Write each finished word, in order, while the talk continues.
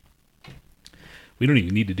We don't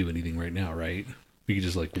even need to do anything right now, right? We could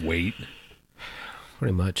just like wait.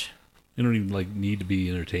 Pretty much. We don't even like need to be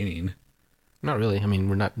entertaining. Not really. I mean,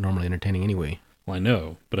 we're not normally entertaining anyway. Well, I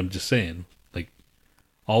know, but I'm just saying, like,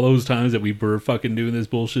 all those times that we were fucking doing this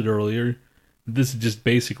bullshit earlier, this is just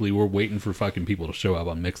basically we're waiting for fucking people to show up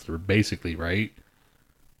on Mixler, basically, right?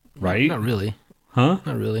 Right? Not really. Huh?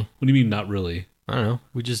 Not really. What do you mean, not really? I don't know.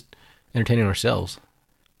 We're just entertaining ourselves.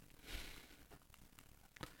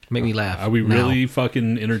 Make me laugh. Are we really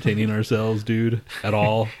fucking entertaining ourselves, dude? At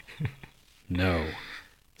all? No.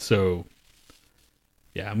 So,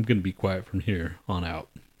 yeah, I'm going to be quiet from here on out.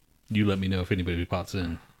 You let me know if anybody pops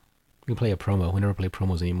in. We can play a promo. We never play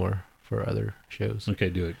promos anymore for other shows. Okay,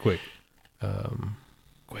 do it. Quick.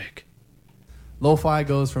 Quick. Lo-fi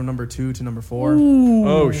goes from number 2 to number 4. Ooh.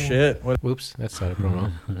 Oh, shit. What? Whoops, that's not a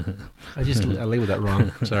promo. I labeled that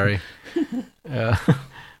wrong. Sorry. Where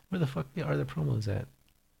the fuck are the promos at?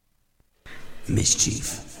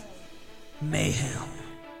 Mischief. Mayhem.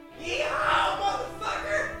 Yeehaw,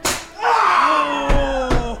 motherfucker!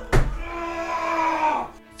 Oh!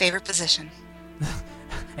 Favorite position?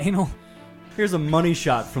 Anal. Here's a money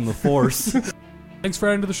shot from the Force. Thanks for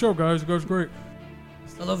adding to the show, guys. It goes great.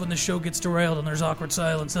 I love when the show gets derailed and there's awkward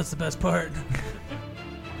silence. That's the best part.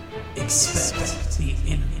 Expect the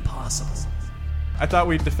impossible. I thought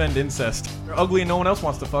we'd defend incest. They're ugly and no one else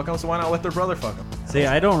wants to fuck them, so why not let their brother fuck them? See,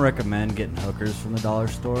 I don't recommend getting hookers from the dollar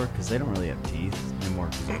store because they don't really have teeth anymore.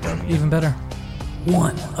 Even better.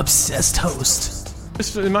 One obsessed host.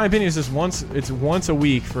 This, in my opinion, is once a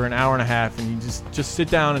week for an hour and a half, and you just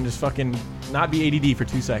sit down and just fucking not be ADD for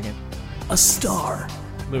 2 seconds. A star.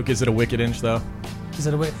 Luke, is it a wicked inch though? Is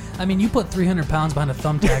that a way? I mean, you put 300 pounds behind a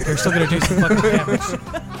thumbtack, you're still gonna do some fucking damage.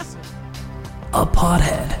 A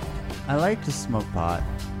pothead. I like to smoke pot.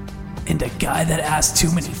 And a guy that asks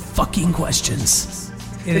too many fucking questions.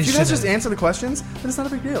 If you guys just answer the questions, then it's not a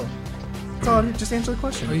big deal. It's all, just answer the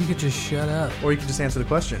question. Or you could just shut up. Or you could just answer the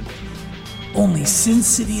question. Only Sin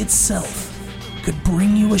City itself could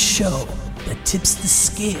bring you a show that tips the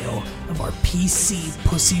scale of our PC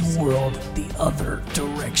pussy world the other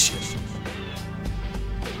direction.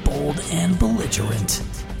 Bold and belligerent.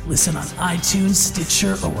 Listen on iTunes,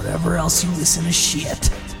 Stitcher, or wherever else you listen to shit.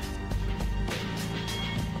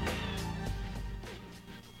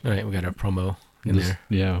 All right, we got our promo in there.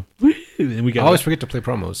 Yeah. And we got I always forget to play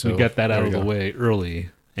promos, so we got that out of the way early.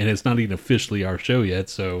 And it's not even officially our show yet,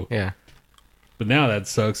 so... Yeah. But now that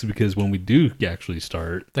sucks because when we do actually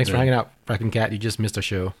start... Thanks for hanging out, Fracking Cat. You just missed a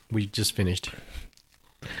show. We just finished.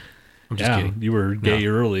 I'm just kidding. You were gay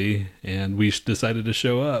early, and we decided to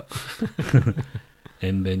show up.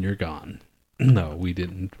 And then you're gone. No, we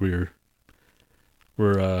didn't. We're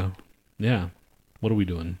yeah. What are we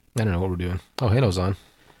doing? I don't know what we're doing. Oh, Hino's on.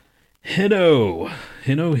 Hino.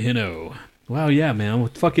 Wow, yeah, man.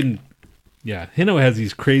 With fucking... Yeah, Hino has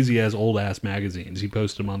these crazy-ass old-ass magazines. He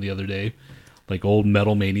posted them on the other day. Like old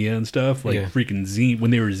Metal Mania and stuff. Like freaking zine... When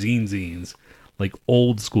they were zines. Like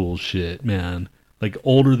old-school shit, man. Like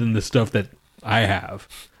older than the stuff that I have.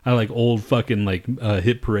 I like old fucking like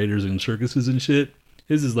hit paraders and circuses and shit.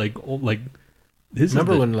 His is like old, like...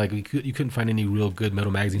 Remember when like you couldn't find any real good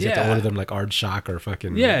metal magazines? You had to order them like Aardschok or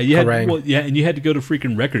fucking Kerrang. And you had to go to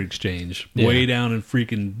freaking Record Exchange way down in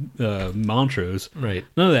freaking Montrose. Right.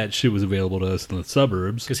 None of that shit was available to us in the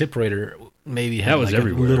suburbs. Because Hit Parader maybe had like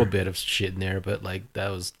everywhere. A little bit of shit in there, but like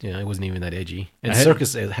that was it wasn't even that edgy. And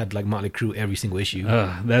Circus had like Motley Crue every single issue.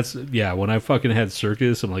 When I fucking had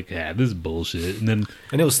Circus, I'm like, yeah, this is bullshit. And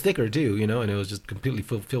it was thicker too, and it was just completely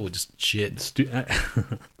filled with just shit.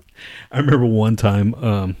 I remember one time,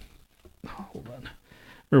 hold on. I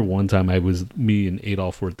remember one time me and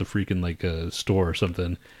Adolf were at the freaking like store or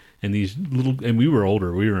something, and and we were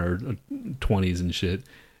older, we were in our 20s and shit,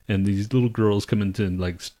 and these little girls come into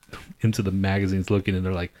the magazines looking, and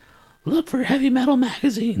they're like, look for heavy metal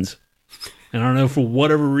magazines. And I don't know, for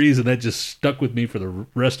whatever reason, that just stuck with me for the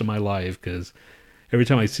rest of my life, because every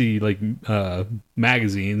time I see like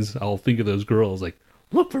magazines, I'll think of those girls like,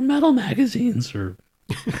 look for metal magazines, or...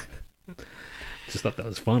 Just thought that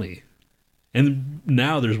was funny. And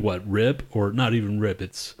now there's what, Rip, or not even Rip,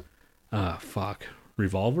 it's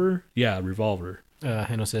Revolver? Yeah, Revolver.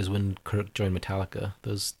 Hino says when Kirk joined Metallica,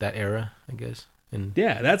 that era, I guess. And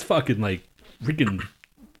yeah, that's fucking like freaking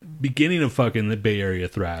beginning of fucking the Bay Area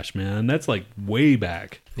thrash, man. That's like way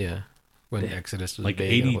back. Yeah. When Exodus was like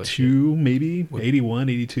big, 82 maybe? 81,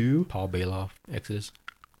 82? Paul Bailoff, Exodus.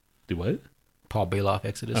 Do what? Paul Bailoff,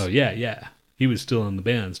 Exodus. Oh, yeah. He was still in the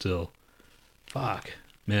band still. Fuck,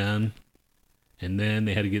 man. And then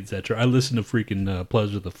they had to get Zetra. I listened to freaking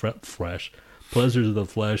Pleasure of the Flesh. Pleasures of the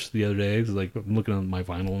Flesh the other day. 'Cause, like, I'm looking at my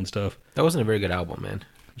vinyl and stuff. That wasn't a very good album, man.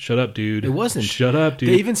 Shut up, dude. It wasn't. Shut up, dude.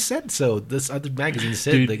 They even said so. This other magazine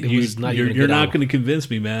said Dude, like, it was not even a good you're not album. going to convince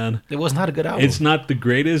me, man. It was not a good album. It's not the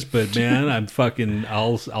greatest, but man,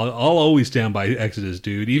 I'll always stand by Exodus,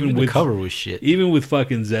 dude. Even the with cover was shit. Even with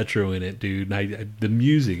fucking Zetro in it, dude. The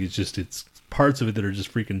music is just, it's parts of it that are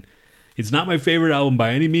just freaking. It's not my favorite album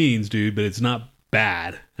by any means, dude, but it's not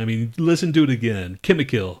bad. I mean, listen to it again.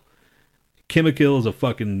 Chemical is a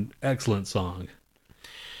fucking excellent song.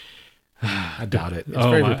 I doubt it. It's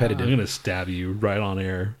very repetitive. I'm gonna stab you right on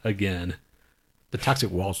air again. The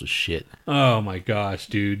Toxic Walls was shit. Oh my gosh,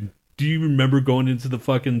 dude. Do you remember going into the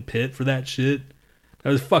fucking pit for that shit?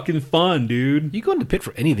 That was fucking fun, dude. You go in the pit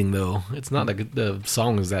for anything though. It's not like the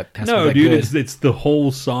songs that has to be No, that dude, good. it's the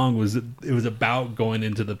whole song was about going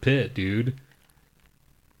into the pit, dude.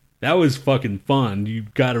 That was fucking fun. You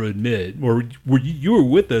got to admit, or you were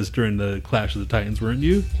with us during the Clash of the Titans, weren't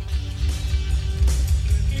you?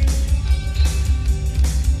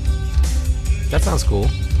 That sounds cool.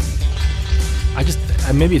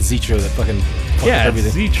 Maybe it's Zetro that fucking fucked Yeah, up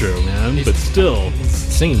everything. it's Zetro, man, but still, His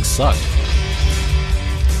singing sucked.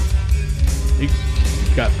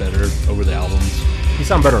 it got better over the albums. He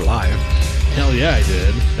sounded better live. Hell yeah, I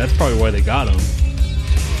did. That's probably why they got him.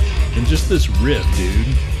 And just this riff, dude,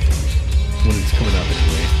 when it's coming up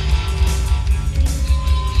anyway.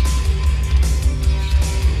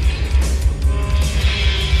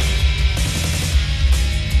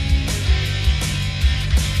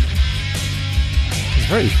 He's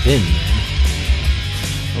very thin, man.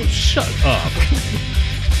 Oh, shut up.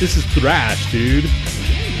 This is thrash, dude.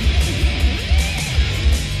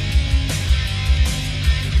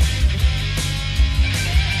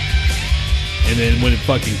 And then when it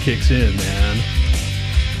fucking kicks in, man.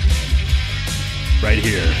 Right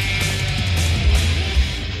here.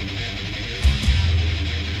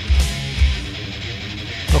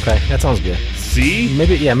 Okay, that sounds good. See?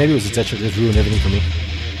 Maybe it was Zetro that ruined everything for me.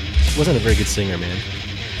 He wasn't a very good singer, man.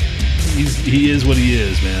 He is what he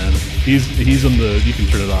is, man. He's on the. You can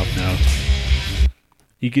turn it off now.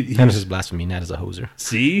 Henno's is blasphemy, not as a hoser.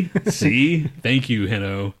 See? Thank you,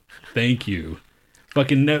 Henno. Thank you.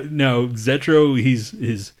 Fucking no, Zetro.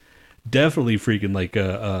 He's definitely freaking like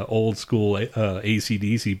a old school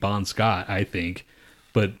AC/DC Bon Scott, I think.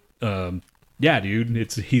 But yeah,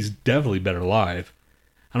 dude, he's definitely better live.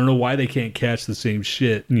 I don't know why they can't catch the same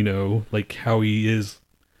shit, like how he is.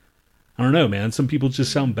 I don't know, man. Some people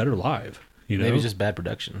just sound better live, Maybe just bad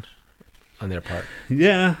production on their part.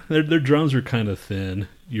 Yeah, their drums are kind of thin.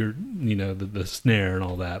 The snare and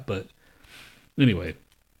all that, but anyway,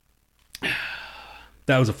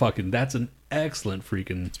 that's an excellent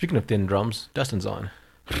freaking. Speaking of thin drums, Dustin's on.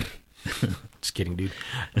 Just kidding, dude.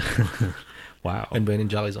 Wow. And Brandon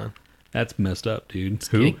Jolly's on. That's messed up, dude.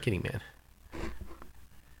 Who? Kidding, man.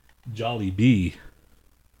 Jolly B.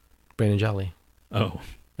 Brandon Jolly. Oh,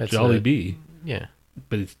 That's Jolly B. Yeah.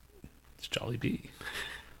 But it's Jolly B.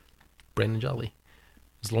 Brandon Jolly.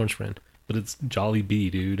 It's Lauren's friend. But it's Jolly B,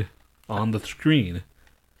 dude. On the screen.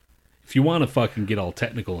 If you want to fucking get all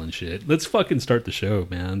technical and shit, let's fucking start the show,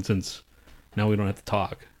 man, since now we don't have to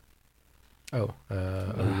talk. Oh,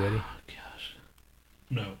 are we ready? Gosh.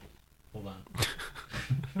 No. Hold on.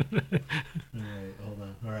 Alright, hold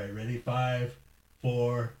on. Alright, ready? 5,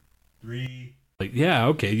 4, 3. Like, yeah,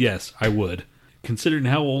 okay, yes, I would. Considering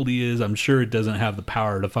how old he is, I'm sure it doesn't have the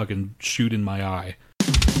power to fucking shoot in my eye.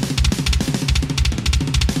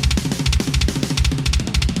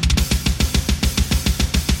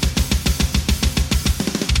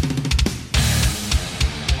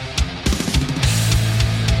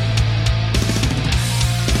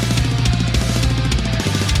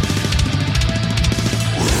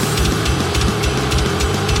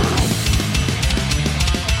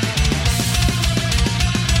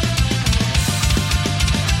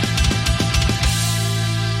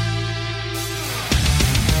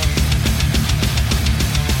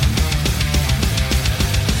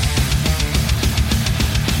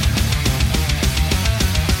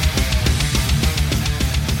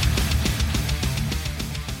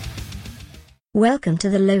 Welcome to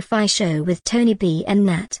the Lo-Fi Show with Tony B and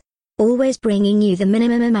Nat. Always bringing you the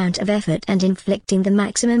minimum amount of effort and inflicting the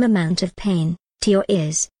maximum amount of pain to your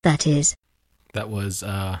ears, that is. That was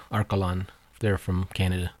Archelon. They're from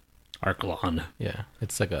Canada. Archelon. Yeah,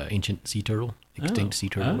 it's like an ancient sea turtle. Extinct sea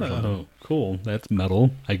turtle or something. Oh, cool. That's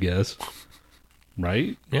metal, I guess.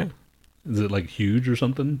 Right? Yeah. Is it like huge or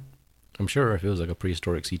something? I'm sure if it was like a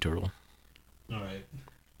prehistoric sea turtle. Alright.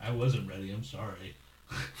 I wasn't ready. I'm sorry.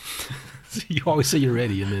 You always say you're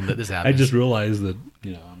ready, and then this happens. I just realized that,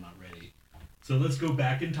 I'm not ready. So let's go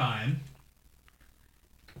back in time.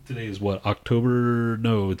 Today is what, October?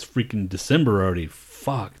 No, it's freaking December already.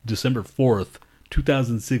 Fuck, December 4th,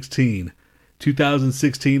 2016.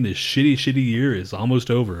 2016, this shitty year is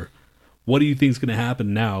almost over. What do you think's going to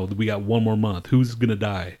happen now that we got one more month? Who's going to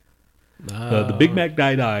die? The Big Mac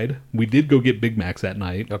guy died. We did go get Big Macs that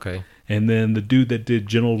night. Okay. And then the dude that did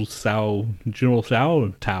General Tao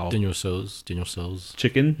Daniel So's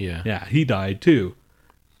chicken, Yeah, he died too.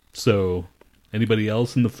 So, anybody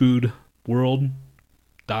else in the food world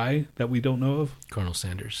die that we don't know of? Colonel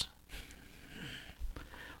Sanders.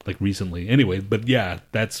 Like recently. Anyway, but yeah,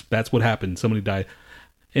 that's what happened. Somebody died.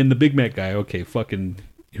 And the Big Mac guy, okay, fucking,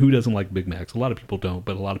 who doesn't like Big Macs? A lot of people don't,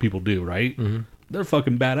 but a lot of people do, right? Mm-hmm. They're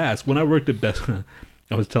fucking badass. When I worked at Best,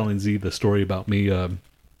 I was telling Z the story about me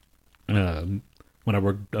when I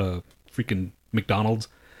worked freaking McDonald's.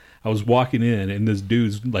 I was walking in and this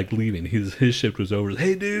dude's like leaving. His shift was over.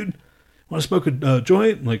 Hey, dude, want to smoke a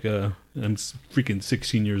joint? I'm like, I'm freaking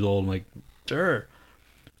 16 years old. I'm like, sure.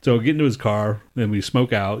 So I get into his car and we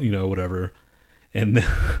smoke out, whatever. And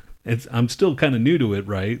I'm still kind of new to it,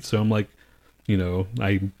 right? So I'm like,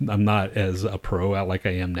 I'm not as a pro out like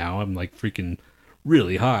I am now. I'm like freaking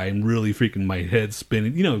really high and really freaking my head's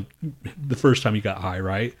spinning. The first time you got high,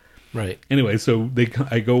 right? Right. Anyway, so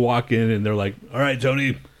I go walk in and they're like, all right,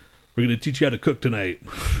 Tony, we're going to teach you how to cook tonight.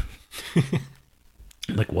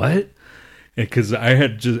 I'm like, what? Because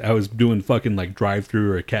I was doing fucking like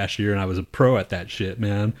drive-through or a cashier and I was a pro at that shit,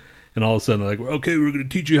 man. And all of a sudden they're like, okay, we're going to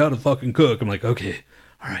teach you how to fucking cook. I'm like, okay,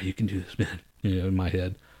 all right, you can do this, man. In my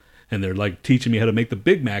head. And they're like teaching me how to make the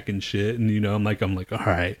Big Mac and shit. And, I'm like, all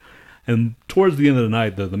right. And towards the end of the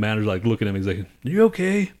night, the manager's like looking at me. He's like, are you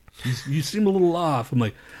okay? You seem a little off. I'm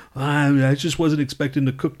like, I just wasn't expecting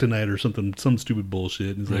to cook tonight or something, some stupid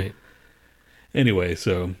bullshit. And he's like, anyway,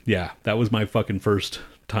 so yeah, that was my fucking first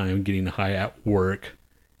time getting high at work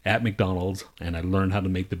at McDonald's. And I learned how to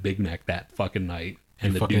make the Big Mac that fucking night.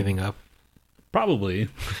 And you fuck anything up? Probably.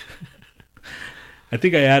 I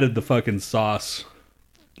think I added the fucking sauce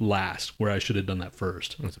last, where I should have done that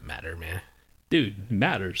first. It doesn't matter, man. Dude, it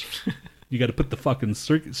matters. You got to put the fucking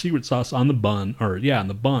secret sauce on the bun, on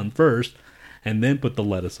the bun first, and then put the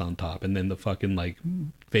lettuce on top, and then the fucking like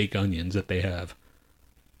fake onions that they have.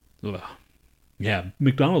 Ugh. Yeah,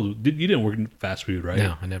 McDonald's. You didn't work in fast food, right?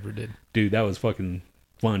 No, I never did. Dude, that was fucking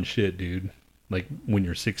fun shit, dude. Like when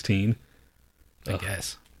you're 16. I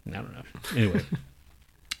guess. I don't know. Anyway,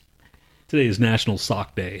 today is National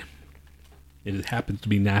Sock Day. It happens to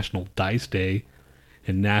be National Dice Day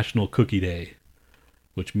and National Cookie Day,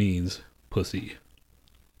 which means pussy.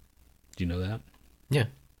 Do you know that? Yeah.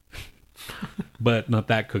 But not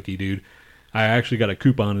that cookie, dude. I actually got a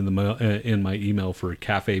coupon in my email for a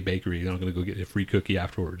cafe bakery, and I'm going to go get a free cookie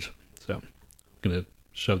afterwards. So I'm going to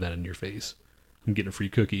shove that in your face. I'm getting a free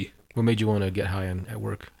cookie. What made you want to get high at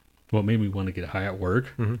work? What made me want to get high at work?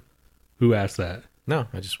 Mm-hmm. Who asked that? No,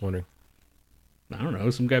 I just wondering. I don't know.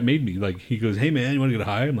 Some guy made me. Like, he goes, hey, man, you want to get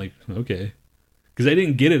high? I'm like, okay. Because I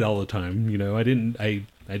didn't get it all the time, I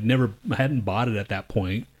hadn't bought it at that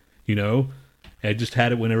point, I just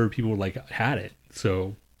had it whenever people had it.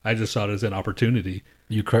 So I just saw it as an opportunity.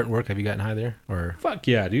 You current work, have you gotten high there? Or fuck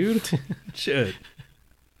yeah, dude. Shit.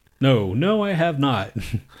 No, I have not.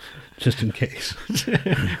 Just in case.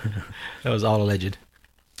 That was all alleged.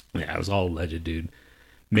 Yeah, it was all alleged, dude.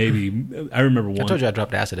 Maybe, I remember one. I told you I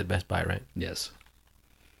dropped acid at Best Buy, right? Yes.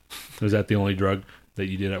 Was that the only drug that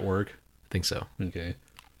you did at work? I think so. Okay.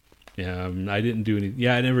 Yeah, I didn't do any.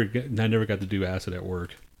 Yeah, I never got to do acid at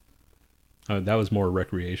work. That was more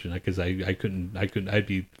recreation because I couldn't. I'd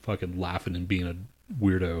be fucking laughing and being a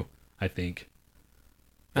weirdo. I think.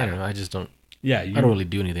 I don't know. I just don't. Yeah, I don't really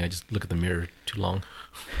do anything. I just look at the mirror too long.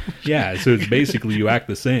 Yeah, so it's basically you act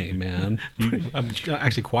the same, man. I'm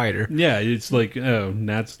actually quieter. Yeah, it's like, oh,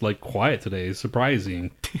 Nat's like quiet today.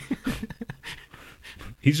 Surprising.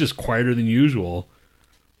 He's just quieter than usual.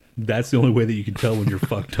 That's the only way that you can tell when you're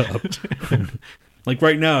fucked up. Like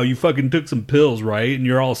right now, you fucking took some pills, right? And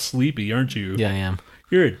you're all sleepy, aren't you? Yeah, I am.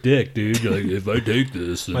 You're a dick, dude. You're like, if I take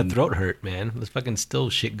this... My throat hurt, man. There's fucking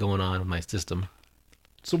still shit going on in my system.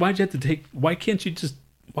 So why'd you have to take... Why can't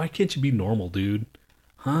you be normal, dude?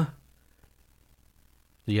 Huh?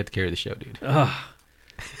 You have to carry the show, dude. Oh,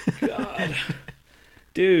 God.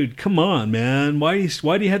 Dude, come on, man. Why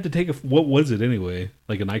do you have to take a... What was it anyway?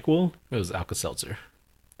 Like a NyQuil? It was Alka-Seltzer.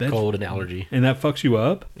 Cold and allergy. And that fucks you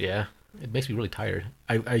up? Yeah. It makes me really tired.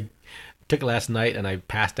 I took it last night and I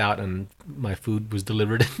passed out and my food was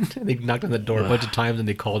delivered. And they knocked on the door a bunch of times and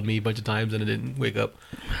they called me a bunch of times and I didn't wake up.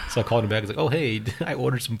 So I called them back. I was like, oh, hey, I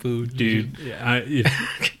ordered some food. Dude,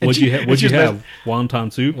 what'd you have?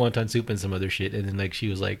 Wonton soup? Wonton soup and some other shit. And then she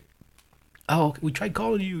was like, oh, we tried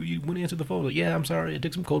calling you. You wouldn't answer the phone. Like, yeah, I'm sorry. I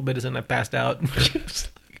took some cold medicine. I passed out.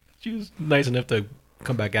 She was nice enough to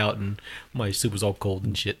come back out, and my soup was all cold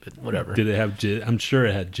and shit, but whatever. Did it have jizz? I'm sure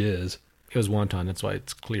it had jizz. It was wonton. That's why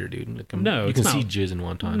it's clear, dude. Like, No, you it's can see not. jizz in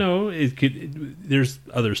wonton. No, there's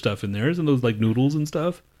other stuff in there. Isn't those like noodles and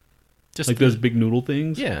stuff? Just like those big noodle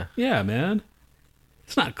things? Yeah. Yeah, man.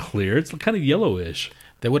 It's not clear. It's kind of yellowish.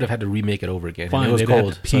 They would have had to remake it over again. Fine, It was they'd have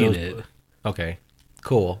cold. to pee in it was- it. Okay,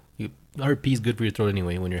 cool. I heard pee's good for your throat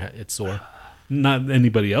anyway when it's sore. Not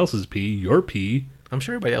anybody else's pee. Your pee. I'm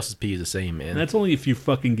sure everybody else's pee is the same, man. And that's only if you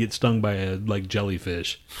fucking get stung by a like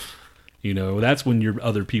jellyfish. You know, that's when your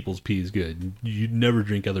other people's pee is good. You never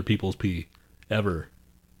drink other people's pee, ever.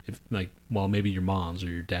 If like, well, maybe your mom's or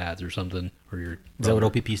your dad's or something, or your. Is that what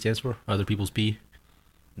OPP stands for? Other people's pee?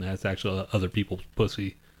 That's actually other people's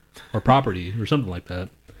pussy, or property, or something like that.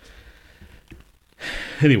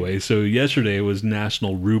 Anyway, so yesterday was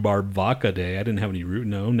National Rhubarb Vodka Day. I didn't have any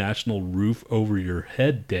National Roof Over Your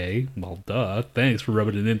Head Day. Well, duh. Thanks for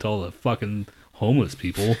rubbing it into all the fucking homeless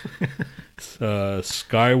people.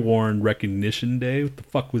 Skywarn Recognition Day. What the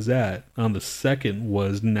fuck was that? On the 2nd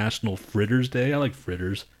was National Fritters Day. I like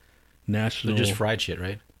fritters. National. They're just fried shit,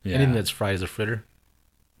 right? Yeah. Anything that's fried is a fritter.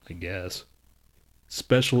 I guess.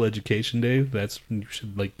 Special Education Day. That's you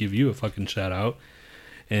should like give you a fucking shout out.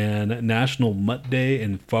 And National Mutt Day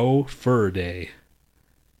and Faux Fur Day.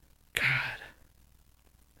 God,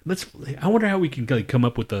 I wonder how we can like come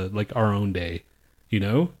up with our own day. You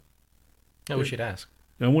know? Yeah, we should ask.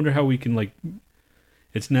 I wonder how we can like.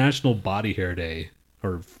 It's National Body Hair Day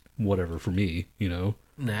or whatever for me. You know?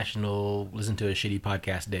 National Listen to a Shitty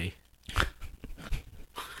Podcast Day.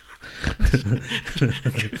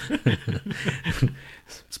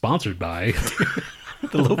 Sponsored by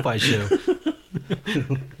the Lo-Fi Show.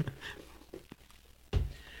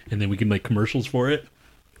 And then we can make commercials for it.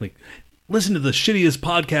 Like, listen to the shittiest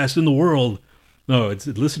podcast in the world. No, it's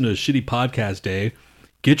listen to a shitty podcast day.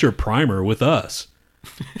 Get your primer with us.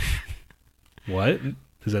 What?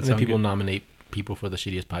 Does that And then sound people good? nominate people for the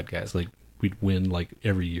shittiest podcast. It's like we'd win like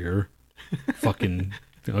every year. Fucking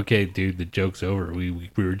okay, dude. The joke's over. We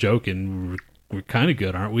were joking. We're kind of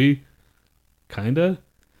good, aren't we? Kinda.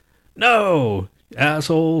 No,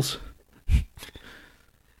 assholes.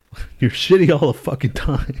 You're shitty all the fucking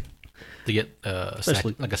time. To get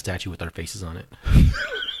Especially- like a statue with our faces on it.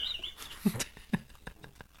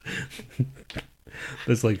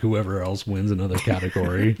 That's like whoever else wins another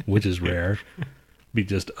category, which is rare. Be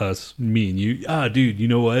just us, me and you. Ah, dude, you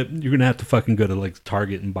know what? You're gonna have to fucking go to like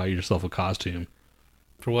Target and buy yourself a costume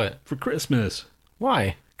For what? for Christmas.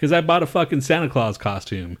 Why? Because I bought a fucking Santa Claus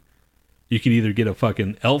costume. You can either get a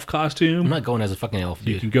fucking elf costume. I'm not going as a fucking elf,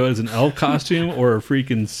 You dude. can go as an elf costume or a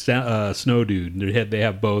freaking snow dude. They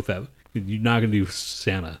have both. You're not gonna do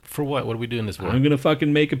Santa. For what? What are we doing this for? I'm gonna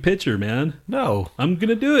fucking make a picture, man. No. I'm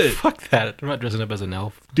gonna do it. Fuck that. I'm not dressing up as an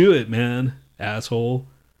elf. Do it, man, asshole.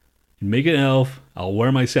 You make an elf. I'll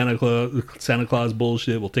wear my Santa Claus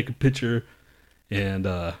bullshit. We'll take a picture, and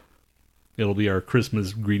it'll be our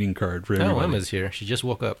Christmas greeting card for everybody. Oh, Emma's here. She just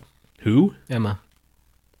woke up. Who? Emma.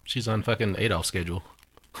 She's on fucking Adolf schedule.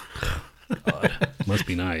 God, must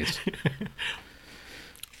be nice.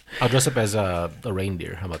 I'll dress up as a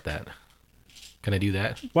reindeer. How about that? Can I do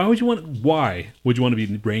that? Why would you want to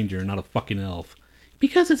be a reindeer and not a fucking elf?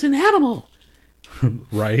 Because it's an animal.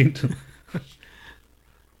 Right?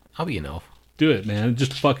 I'll be an elf. Do it, man.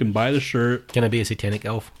 Just fucking buy the shirt. Can I be a satanic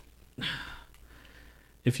elf?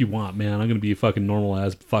 If you want, man. I'm going to be a fucking normal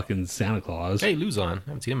ass fucking Santa Claus. Hey, Lou's on. I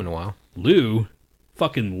haven't seen him in a while. Lou?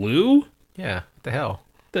 Fucking Lou? Yeah. What the hell?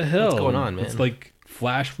 The hell? What's going on, man? It's like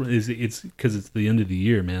Flash. It's because it's the end of the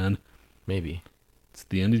year, man. Maybe. It's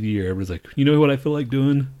the end of the year. Everybody's like, you know what I feel like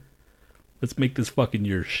doing? Let's make this fucking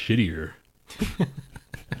year shittier.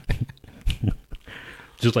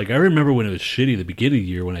 Just like I remember when it was shitty at the beginning of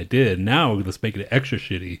the year when I did. Now let's make it extra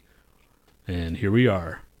shitty. And here we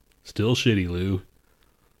are. Still shitty, Lou.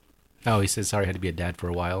 Oh, he says sorry I had to be a dad for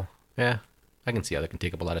a while. Yeah. I can see how that can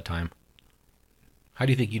take up a lot of time. How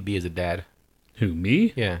do you think you'd be as a dad? Who,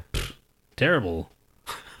 me? Yeah. Terrible.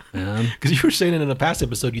 Man. Because you were saying in a past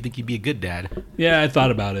episode you think you'd be a good dad. Yeah, I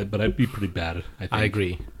thought about it, but I'd be pretty bad, I think. I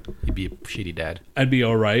agree. You'd be a shitty dad. I'd be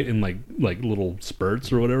all right in like little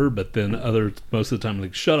spurts or whatever, but then most of the time,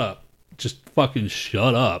 like, shut up. Just fucking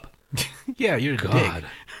shut up. Yeah, you're a God.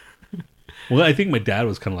 dick. Well, I think my dad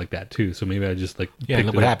was kind of like that too, so maybe I just like Yeah, picked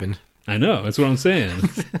look it what up. happened. I know, that's what I'm saying.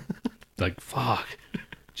 Like, fuck.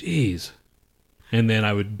 Jeez. And then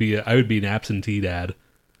I would be an absentee dad.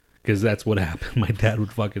 Because that's what happened. My dad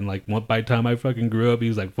would fucking like, by the time I fucking grew up, he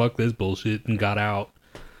was like, fuck this bullshit, and got out,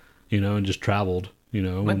 and just traveled. You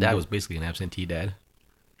know, My dad was basically an absentee dad.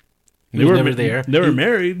 They were never there. They were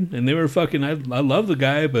married, and they were fucking. I love the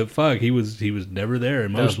guy, but fuck, he was never there.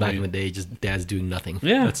 That was back in the day. Just dads doing nothing.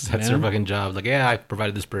 Yeah, that's their fucking job. Like, yeah, I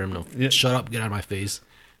provided the sperm. No, Yeah. shut up, get out of my face.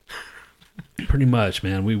 Pretty much,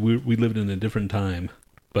 man. We lived in a different time,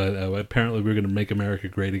 but apparently we're going to make America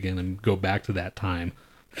great again and go back to that time.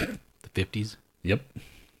 The 50s. Yep.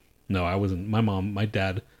 No, I wasn't. My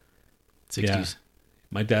dad. 60s. Yeah,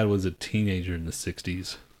 my dad was a teenager in the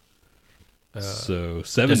 60s. So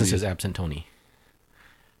 70s. Justin says absent Tony.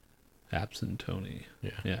 Absent Tony.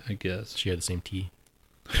 Yeah. Yeah, I guess. She had the same T.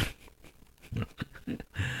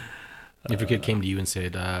 If your kid came to you and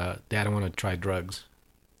said, Dad, I want to try drugs.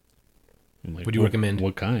 Like, would you recommend?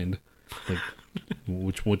 What kind? Like,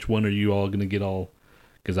 which one are you all going to get all...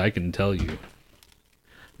 Because I can tell you.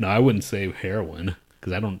 No, I wouldn't say heroin.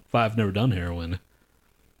 Because I've never done heroin.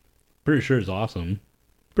 Pretty sure it's awesome.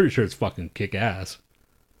 Pretty sure it's fucking kick-ass.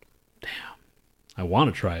 Damn. I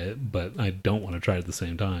want to try it, but I don't want to try it at the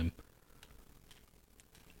same time.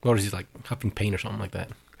 What is he like, huffing paint or something like that?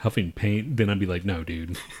 Huffing paint? Then I'd be like, no,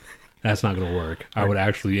 dude. That's not going to work. I would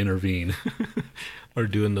actually intervene. Or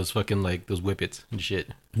doing those fucking, like, those whippets and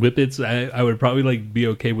shit. Whippets, I would probably, like, be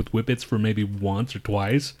okay with whippets for maybe once or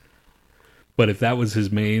twice. But if that was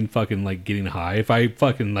his main fucking, like, getting high, if I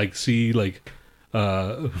fucking, like, see, like...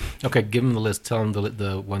 Okay, give him the list. Tell him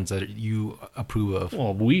the ones that you approve of.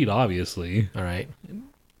 Well, weed, obviously. All right.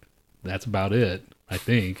 That's about it, I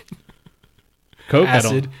think. Coke,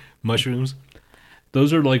 Acid, mushrooms.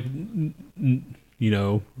 Those are, like... You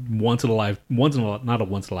know, not a once in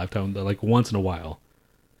a lifetime, but like once in a while,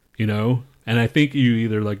 you know? And I think you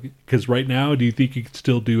either like, because right now, do you think you could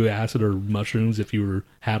still do acid or mushrooms if you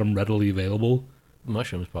had them readily available?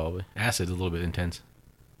 Mushrooms, probably. Acid is a little bit intense.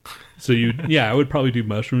 So I would probably do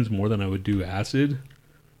mushrooms more than I would do acid.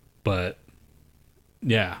 But,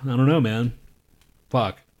 yeah, I don't know, man.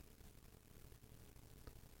 Fuck.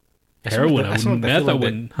 Heroin, I wouldn't. Meth, I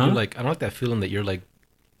wouldn't. Huh? Like, I don't like that feeling that you're like,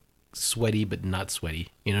 sweaty but not sweaty.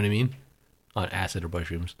 You know what I mean? On acid or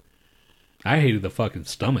mushrooms. I hated the fucking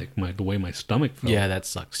stomach, the way my stomach felt. Yeah, that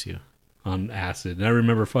sucks too. On acid. And I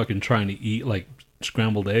remember fucking trying to eat like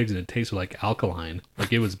scrambled eggs and it tasted like alkaline.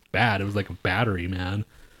 Like it was bad. It was like a battery, man.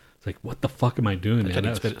 It's like, what the fuck am I doing, man?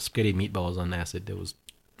 I tried spaghetti meatballs on acid. That was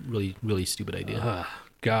really, really stupid idea.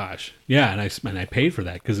 Gosh. Yeah, and I paid for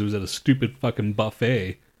that because it was at a stupid fucking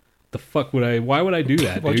buffet. Why would I do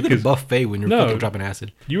that, Why'd dude? you go to a buffet when you're fucking dropping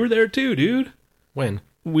acid? You were there too, dude. When?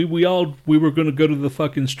 We were going to go to the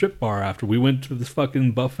fucking strip bar after. We went to this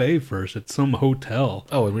fucking buffet first at some hotel.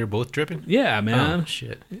 Oh, and we were both tripping? Yeah, man. Oh,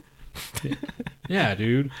 shit. Yeah,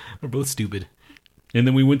 dude. We're both stupid. And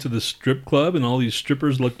then we went to the strip club and all these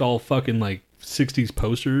strippers looked all fucking like 60s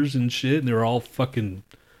posters and shit. And they were all fucking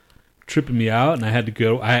tripping me out, and I had to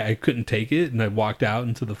go. I couldn't take it, and I walked out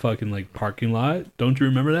into the fucking like parking lot. Don't you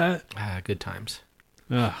remember that? Good times.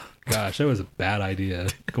 Oh gosh, that was a bad idea.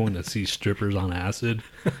 Going to see strippers on acid.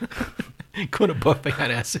 Going to buffet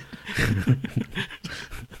on acid.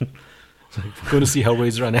 Going to see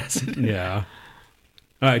Hellraiser on acid. Yeah,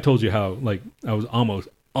 I told you how like I was almost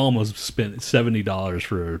spent $70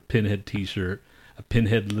 for a Pinhead T-shirt, a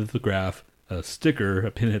Pinhead lithograph, a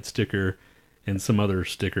Pinhead sticker. And some other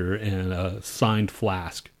sticker and a signed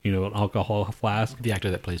flask, you know, an alcohol flask. The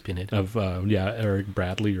actor that plays Pinhead. Of, Eric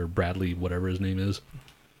Bradley or Bradley, whatever his name is.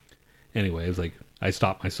 Anyway, it was like, I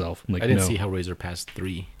stopped myself. I'm like, I didn't see Hellraiser past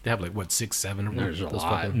 3. They have like, what, 6, 7 of them? There's a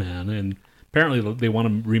lot, man. And apparently they want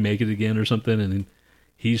to remake it again or something. And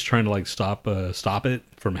he's trying to like stop it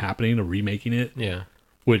from happening or remaking it. Yeah.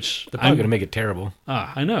 Which they're probably going to make it terrible.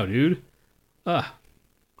 I know, dude.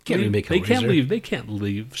 They can't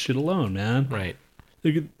leave shit alone, man. Right.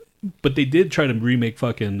 But they did try to remake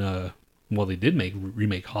fucking. They did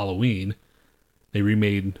remake Halloween. They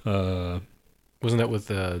remade. Wasn't that with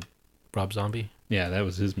Rob Zombie? Yeah, that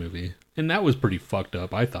was his movie, and that was pretty fucked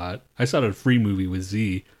up. I thought I saw a free movie with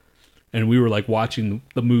Z, and we were like watching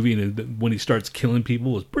the movie, and when he starts killing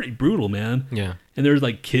people, it was pretty brutal, man. Yeah. And there's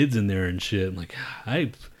like kids in there and shit. I'm like,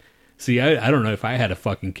 I don't know if I had a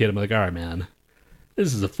fucking kid. I'm like, all right, man.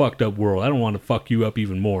 This is a fucked up world. I don't want to fuck you up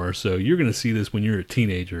even more. So you're going to see this when you're a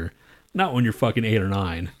teenager, not when you're fucking 8 or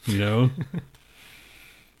 9, you know?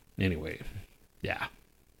 Anyway, yeah.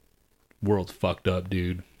 World's fucked up,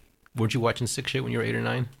 dude. Weren't you watching sick shit when you were 8 or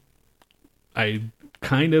 9? I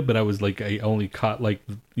kind of, but I was like, I only caught like,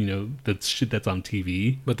 you know, the shit that's on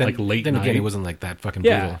TV. But then, like late then night. Again, it wasn't like that fucking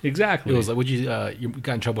brutal. Yeah, exactly. It was like, you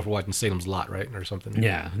got in trouble for watching Salem's Lot, right? Or something.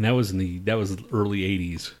 Yeah, and that was early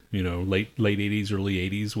 80s, you know, late 80s, early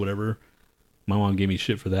 80s, whatever. My mom gave me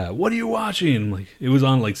shit for that. What are you watching? Like, it was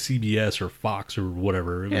on like CBS or Fox or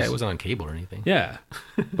whatever. It wasn't on cable or anything. Yeah,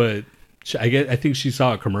 but I think she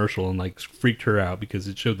saw a commercial and like freaked her out because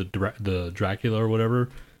it showed the Dracula or whatever,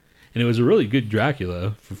 and it was a really good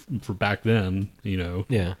Dracula for back then, you know.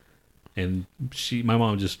 Yeah. And my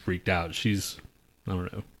mom just freaked out. She's, I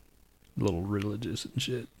don't know, a little religious and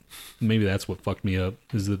shit. Maybe that's what fucked me up,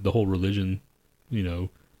 is that the whole religion, you know.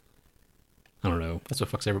 I don't know. That's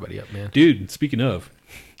what fucks everybody up, man. Dude, speaking of,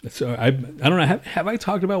 so I don't know. Have I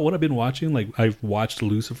talked about what I've been watching? Like, I've watched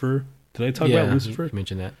Lucifer. Did I talk about Lucifer? You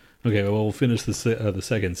mentioned that. Okay, well, we'll finish the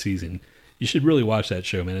second season. You should really watch that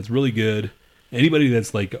show, man. It's really good. Anybody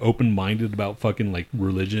that's like open-minded about fucking like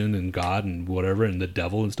religion and God and whatever and the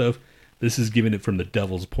devil and stuff, this is giving it from the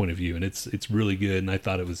devil's point of view, and it's really good. And I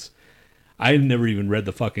thought it was. I had never even read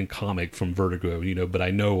the fucking comic from Vertigo, you know, but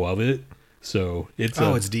I know of it. So it's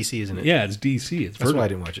it's DC, isn't it? Yeah, it's DC. It's That's why I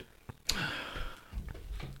didn't watch it.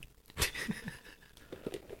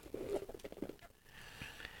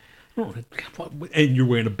 And you're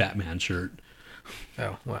wearing a Batman shirt.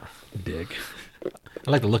 Oh, wow. Dick. I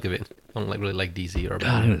like the look of it. I don't really like DC or God,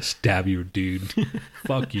 Batman. I'm gonna stab you, dude.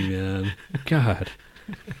 Fuck you, man. God.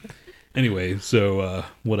 Anyway, so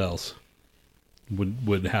what else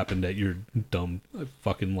would happen at your dumb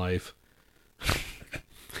fucking life?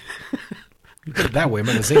 You put it that way, I'm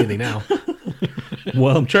not gonna say anything now.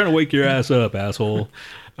 Well, I'm trying to wake your ass up, asshole.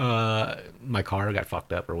 My car got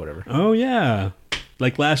fucked up or whatever. Oh yeah,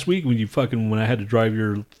 like last week when I had to drive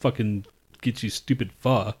your fucking get you stupid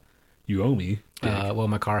pho. You owe me. Well,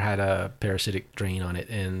 my car had a parasitic drain on it,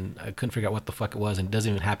 and I couldn't figure out what the fuck it was, and it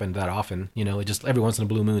doesn't even happen that often. You know, it just every once in a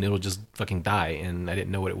blue moon, it'll just fucking die, and I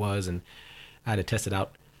didn't know what it was, and I had to test it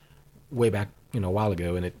out way back, you know, a while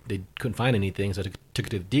ago, and they couldn't find anything, so I took it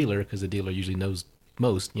to the dealer, because the dealer usually knows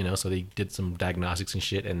most, you know, so they did some diagnostics and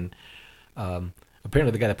shit, and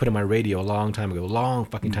apparently the guy that put in my radio a long time ago, long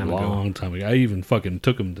time ago. I even fucking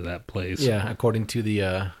took him to that place. Yeah, according to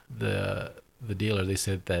the dealer, they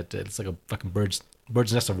said that it's like a fucking bird's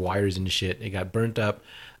nest of wires and shit. It got burnt up,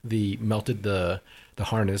 melted the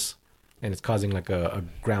harness, and it's causing like a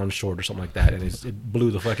ground short or something like that, and it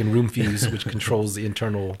blew the fucking room fuse, which controls the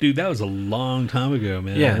internal. Dude, that was a long time ago,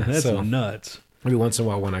 man. Yeah, that's so nuts. Every once in a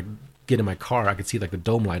while, when I get in my car, I could see like the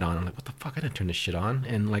dome light on. I'm like, what the fuck? I didn't turn this shit on,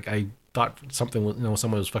 and like I thought something was, you know,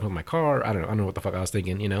 someone was fucking with my car. I don't know what the fuck I was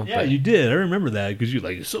thinking, you know. Yeah, but, you did. I remember that because you're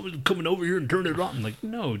like, someone's coming over here and turn it on. I'm like,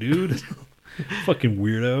 no, dude. Fucking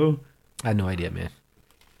weirdo. I had no idea, man.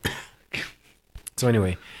 So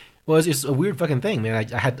anyway, well, it's a weird fucking thing, man.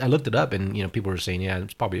 I looked it up, and you know, people were saying, yeah,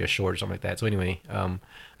 it's probably a short or something like that. So anyway, I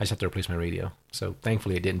just have to replace my radio. So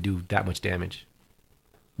thankfully, it didn't do that much damage.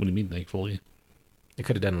 What do you mean, thankfully? It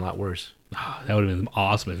could have done a lot worse. Oh, that would have been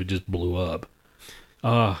awesome if it just blew up.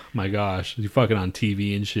 Oh my gosh, you're fucking on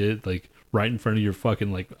TV and shit, like right in front of your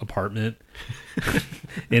fucking like apartment,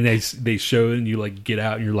 and they show it, and you like get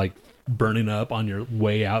out, and you're like burning up on your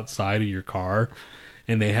way outside of your car,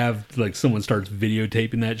 and they have like someone starts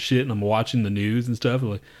videotaping that shit, and I'm watching the news and stuff, and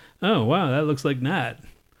like, oh wow, that looks like Nat.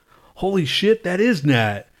 Holy shit, that is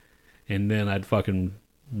Nat. And then I'd fucking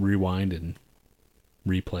rewind and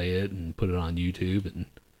replay it and put it on YouTube and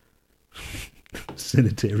send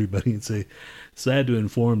it to everybody and say, sad to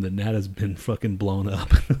inform that Nat has been fucking blown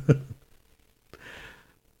up.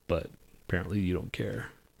 But apparently you don't care.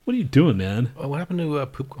 What are you doing, man? What happened to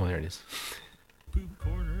poop? Oh, there it is. Poop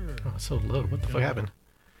corner. Oh, it's so low. What the fuck happened?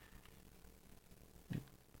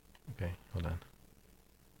 Okay, hold on.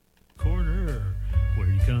 Corner, where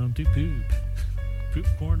you come to poop. Poop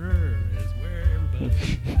corner is where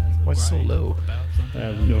everybody has a What's so right low? about I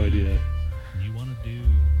have something. no idea. You want to do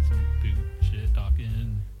some poop shit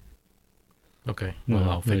talking. Okay, well,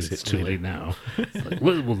 I'll fix it's it too later. late now. It's like,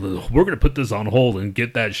 we're going to put this on hold and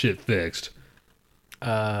get that shit fixed.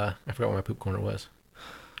 I forgot what my poop corner was.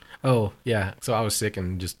 Oh, yeah. So I was sick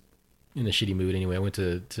and just in a shitty mood anyway. I went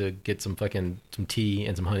to get some tea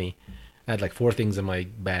and some honey. I had like 4 things in my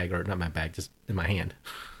bag, or not my bag, just in my hand.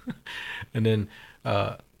 And then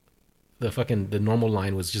the normal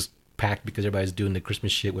line was just packed because everybody's doing the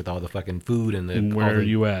Christmas shit with all the fucking food and And where are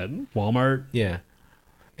you at? Walmart? Yeah.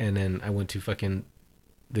 And then I went to fucking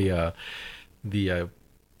the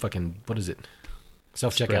fucking, what is it?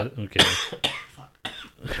 Self-checkout. Okay.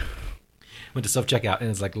 Went to self-checkout, and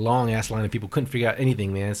it's like long ass line of people, couldn't figure out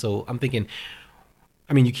anything, man. So I'm thinking,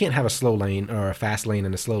 I mean, you can't have a slow lane or a fast lane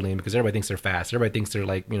and a slow lane because everybody thinks they're fast. Everybody thinks they're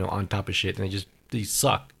like, you know, on top of shit, and they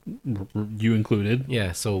suck. You included.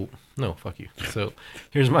 Yeah. So no, fuck you. So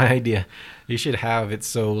here's my idea. You should have it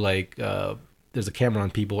so like there's a camera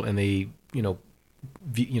on people, and they,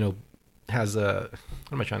 has a,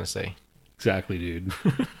 what am I trying to say? Exactly, dude.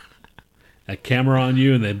 A camera on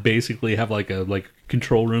you, and then basically have like a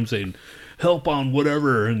control room saying help on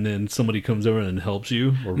whatever, and then somebody comes over and helps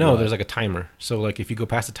you. Or No, what? there's like a timer. So like if you go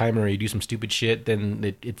past the timer or you do some stupid shit, then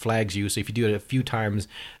it flags you. So if you do it a few times,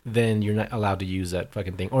 then you're not allowed to use that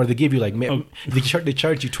fucking thing. Or they give you like they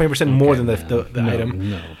charge you 20% more than the item.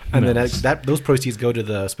 No, and no. then those proceeds go to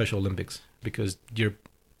the Special Olympics because you're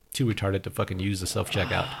too retarded to fucking use the self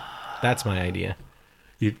checkout. That's my idea.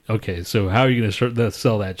 Okay, so how are you going to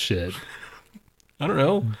sell that shit? I don't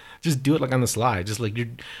know. Just do it like on the slide. Just like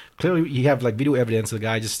you have like video evidence of the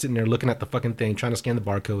guy just sitting there looking at the fucking thing, trying to scan the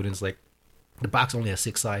barcode, and it's like the box only has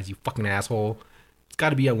 6 sides. You fucking asshole. It's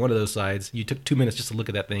got to be on one of those sides. You took 2 minutes just to look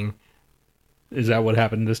at that thing. Is that what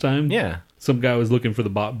happened this time? Yeah, Some guy was looking for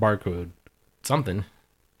the barcode. something.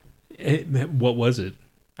 What was it?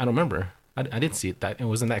 I don't remember. I didn't see it. It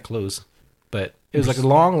wasn't that close, but it was like a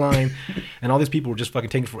long line, and all these people were just fucking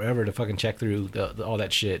taking forever to fucking check through all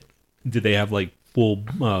that shit. Did they have like full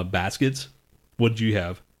baskets? What did you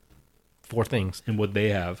have? 4 things. And what they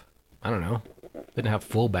have? I don't know. They didn't have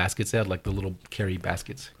full baskets. They had like the little carry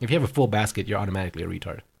baskets. If you have a full basket, you're automatically a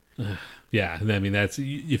retard. Yeah, I mean that's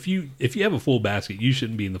if you have a full basket, you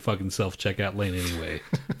shouldn't be in the fucking self checkout lane anyway.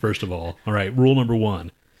 First of all right. Rule number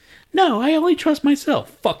 1. No, I only trust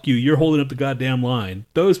myself. Fuck you. You're holding up the goddamn line.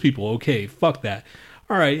 Those people, okay, fuck that.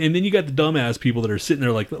 All right, and then you got the dumbass people that are sitting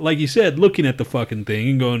there like you said, looking at the fucking thing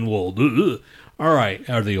and going, well, ugh. All right,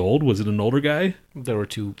 are they old? Was it an older guy? There were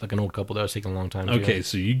 2, like an old couple that was taking a long time. Okay, too.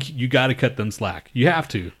 so you got to cut them slack. You have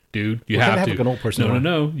to, dude. You have to. Like an old person.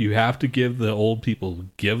 No. You have to give the old people,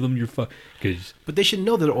 give them your But they should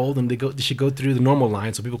know they're old and they should go through the normal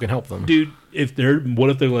line so people can help them. Dude, what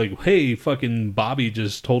if they're like, hey, fucking Bobby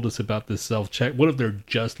just told us about this self-check. What if they're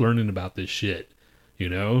just learning about this shit, you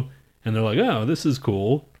know? And they're like, oh, this is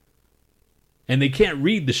cool. And they can't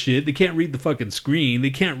read the shit. They can't read the fucking screen. They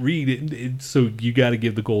can't read it. So you got to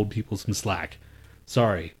give the gold people some slack.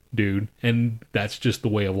 Sorry, dude. And that's just the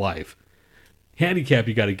way of life. Handicap,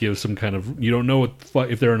 you got to give some kind of, you don't know what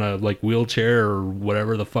if they're in a like wheelchair or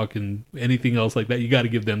whatever the fucking anything else like that, you got to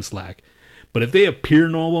give them slack. But if they appear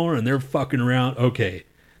normal and they're fucking around, okay,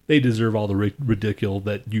 they deserve all the ridicule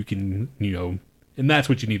that you can, you know, and that's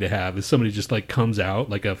what you need to have is somebody just like comes out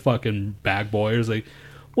like a fucking bag boy or is like,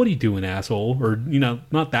 what are you doing, asshole? Or, you know,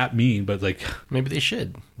 not that mean, but like, maybe they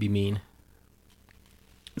should be mean.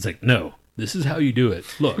 It's like, no, this is how you do it.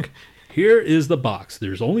 Look, here is the box.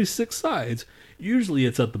 There's only 6 sides. Usually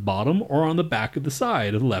it's at the bottom or on the back of the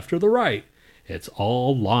side, the left or the right. It's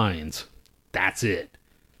all lines. That's it.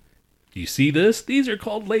 Do you see this? These are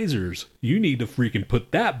called lasers. You need to freaking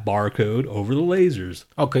put that barcode over the lasers.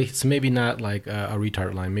 Okay, so maybe not like a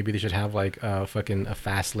retard line. Maybe they should have like a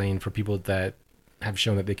fast lane for people that have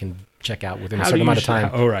shown that they can check out within a certain amount of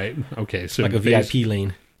time. Oh, right. Okay, so like a VIP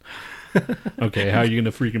lane. Okay, how are you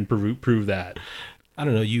going to freaking prove that? I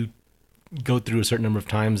don't know. You go through a certain number of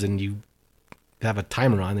times and you have a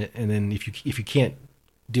timer on it, and then if you can't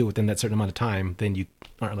do it within that certain amount of time, then you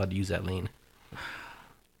aren't allowed to use that lane.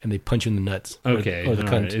 And they punch you in the nuts. Okay, or the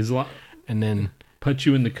cunt. Right. And then punch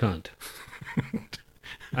you in the cunt.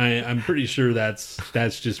 I'm pretty sure that's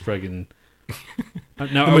just fucking.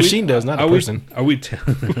 Now, the machine does, not a person. Are we?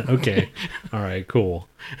 Okay, all right, cool.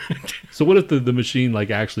 So what if the machine like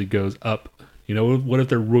actually goes up? You know, what if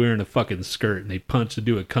they're wearing a fucking skirt and they punch to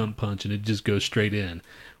do a cunt punch and it just goes straight in?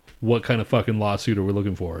 What kind of fucking lawsuit are we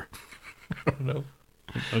looking for? I don't know.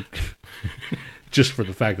 Okay. Just for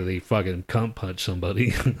the fact that they fucking cunt punch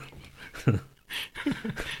somebody.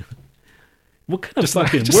 What kind of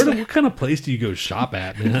what kind of place do you go shop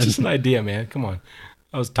at, man? Just an idea, man. Come on.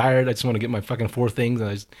 I was tired. I just want to get my fucking 4 things, and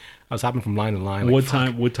I was hopping from line to line. Like,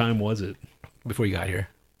 What time was it? Before you got here.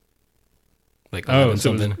 Like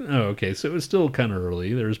something. Okay. So it was still kind of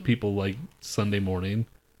early. There was people like Sunday morning.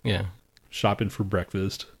 Yeah. Shopping for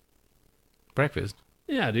breakfast. Breakfast?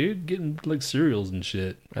 Yeah, dude. Getting like cereals and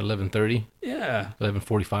shit. At 11:30? Yeah.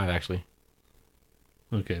 11:45, actually.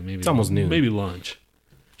 Okay, maybe. It's almost noon. Maybe lunch.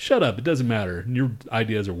 Shut up. It doesn't matter. Your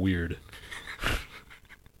ideas are weird.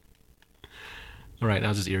 All right, I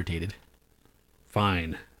was just irritated.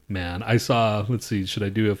 Fine, man. I saw, let's see, should I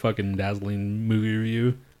do a fucking dazzling movie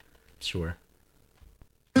review? Sure.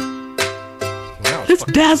 Let's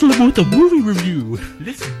dazzle them with a movie review.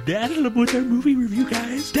 Let's dazzle them with our movie review,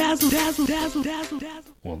 guys. Dazzle, dazzle, dazzle, dazzle,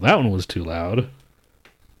 dazzle. Well, that one was too loud,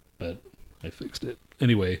 but I fixed it.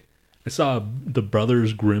 Anyway, I saw The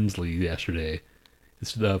Brothers Grimsley yesterday.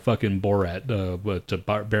 It's the fucking Borat,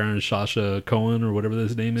 Baron Sacha Cohen or whatever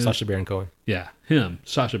his name is. Sacha Baron Cohen. Yeah, him,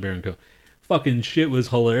 Sacha Baron Cohen. Fucking shit was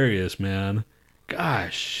hilarious, man.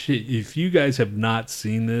 gosh, shit. If you guys have not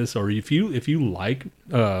seen this, or if you like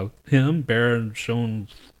him, Baron Shasha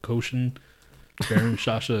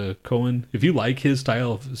Cohen, if you like his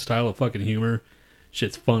style of fucking humor,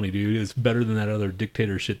 shit's funny, dude. It's better than that other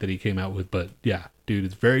dictator shit that he came out with. But yeah, dude,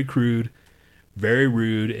 it's very crude, very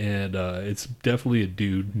rude, and it's definitely a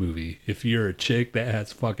dude movie. If you're a chick that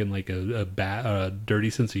has fucking like a dirty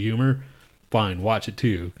sense of humor, fine, watch it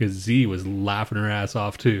too. Because Z was laughing her ass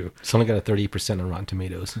off too. It's only got a 38% on Rotten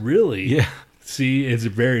Tomatoes. Really? Yeah. See, it's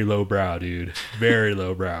very lowbrow, dude. Very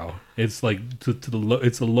lowbrow. It's like it's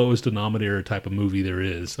the lowest denominator type of movie there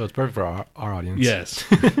is. So it's perfect for our audience. Yes.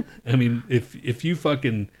 I mean, if you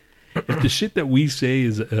fucking if the shit that we say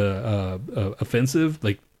is offensive,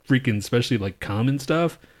 like freaking, especially like cum and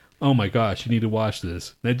stuff, oh my gosh, you need to watch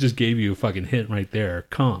this. That just gave you a fucking hint right there.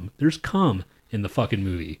 Cum. There's cum in the fucking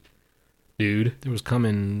movie, dude. There was cum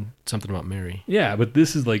in something about Mary. Yeah, but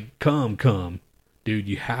this is like cum. Dude,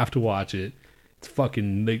 you have to watch it. It's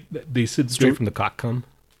fucking, they said Straight from the cock cum?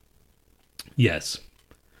 Yes.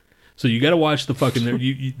 So you got to watch the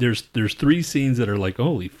fucking, there's 3 scenes that are like,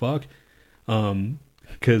 holy fuck.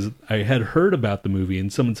 Because I had heard about the movie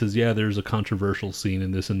and someone says, yeah, there's a controversial scene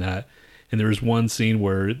in this and that. And there's one scene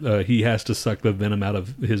where he has to suck the venom out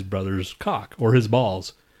of his brother's cock or his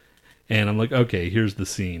balls. And I'm like, okay, here's the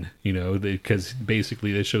scene, you know, because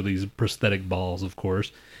basically they show these prosthetic balls, of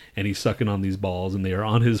course, and he's sucking on these balls, and they are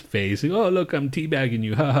on his face. Like, oh, look, I'm teabagging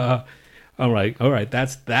you, ha ha. All right,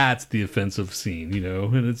 that's the offensive scene, you know,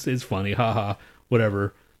 and it's funny, ha ha,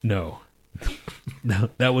 whatever. No, no,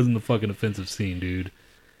 that wasn't the fucking offensive scene, dude.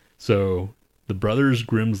 So the brothers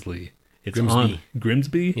Grimsby, on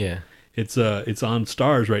Grimsby, yeah, it's on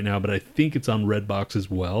Stars right now, but I think it's on Redbox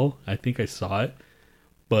as well. I think I saw it.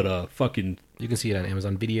 But fucking, you can see it on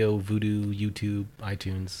Amazon Video, Vudu, YouTube,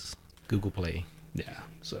 iTunes, Google Play. Yeah,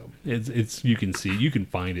 so it's you can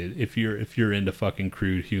find it if you're into fucking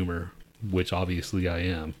crude humor, which obviously I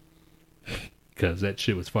am, because that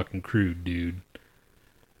shit was fucking crude, dude.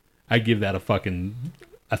 I give that a fucking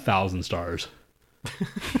 1,000 stars.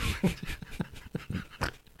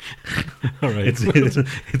 All right,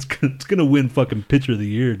 it's gonna win fucking Picture of the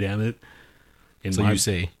Year, damn it. You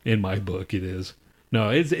say in my book it is. No,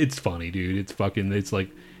 it's funny, dude. It's like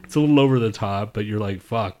it's a little over the top, but you're like,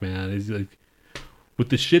 fuck, man. It's like with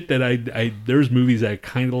the shit that I there's movies that I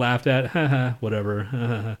kind of laughed at, haha,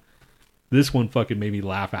 whatever. This one fucking made me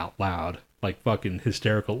laugh out loud, like fucking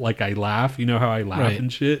hysterical. Like I laugh, you know how I laugh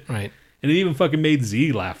and shit, right? And it even fucking made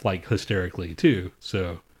Z laugh like hysterically too.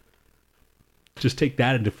 So just take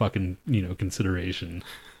that into fucking consideration.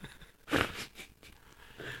 All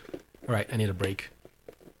right, I need a break.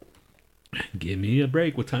 Give me a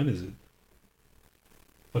break. What time is it?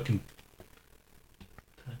 Fucking.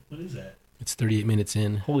 What is that? It's 38 minutes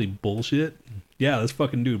in. Holy bullshit. Yeah, let's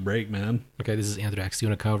fucking do a break, man. Okay, this is Anthrax. Do you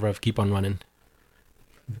want to cover of Keep on Running?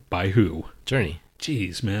 By who? Journey.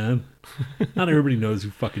 Jeez, man. Not everybody knows who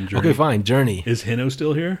fucking Journey. Okay, fine. Journey. Is Hino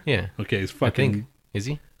still here? Yeah. Okay, it's fucking. I think. Is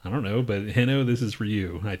he? I don't know, but Hino, this is for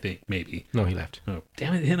you, I think, maybe. No, he left. Oh,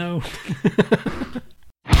 damn it, Hino.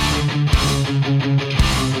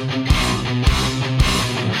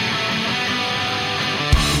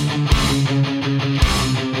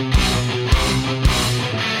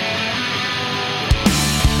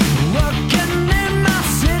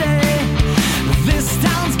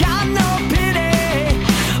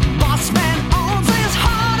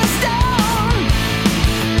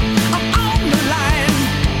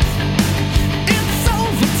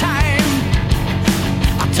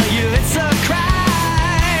 It's a crime.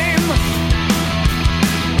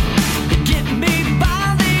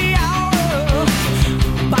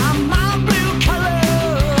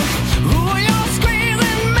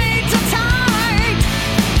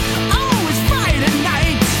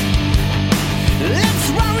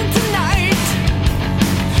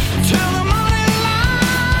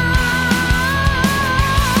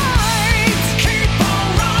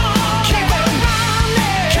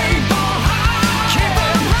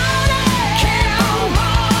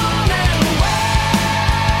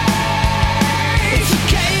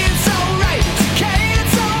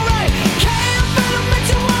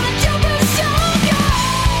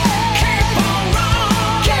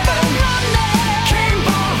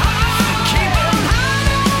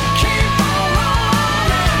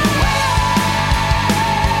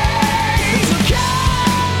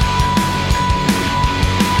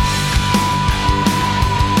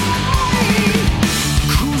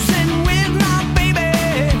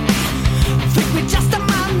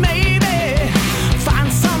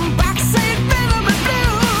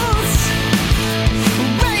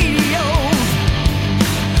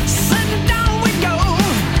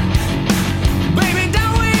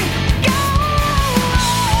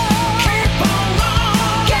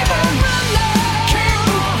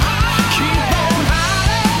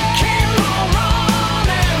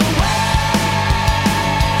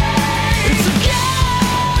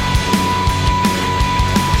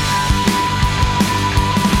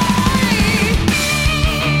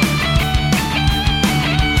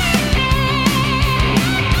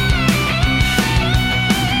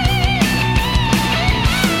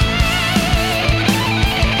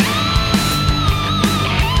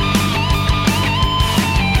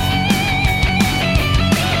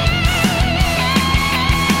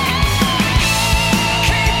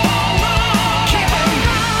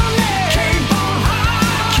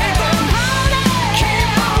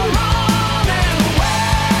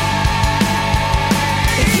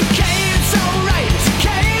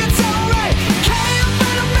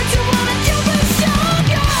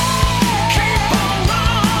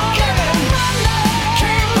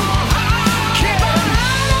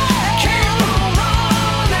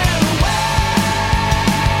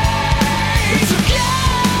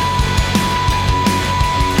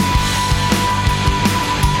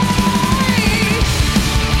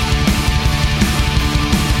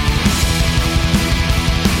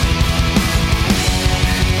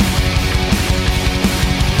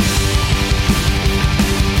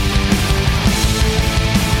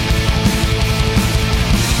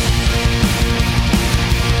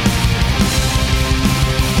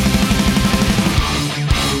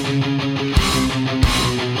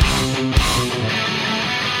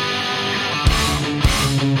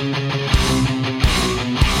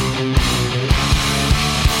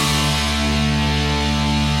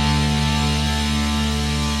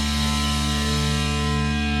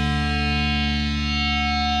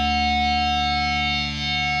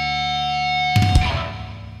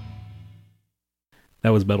 That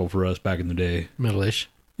was metal for us back in the day. Middle-ish.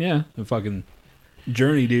 Yeah, the fucking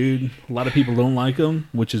Journey, dude. A lot of people don't like them,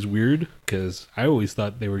 which is weird because I always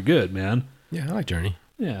thought they were good, man. Yeah, I like Journey.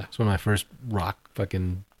 Yeah. It's one of my first rock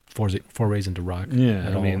fucking forays into rock. Yeah,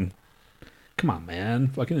 at I all. mean, come on, man.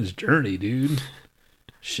 Fucking his Journey, dude.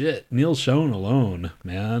 Shit. Neil Schon alone,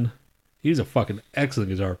 man. He's a fucking excellent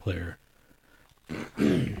guitar player.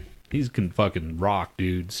 He can fucking rock,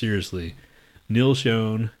 dude. Seriously. Neil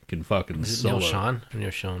Schon can fucking Is it solo. Neil Schon or Neil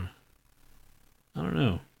Schon? I don't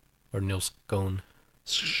know. Or Neil Scone?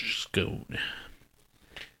 Scone.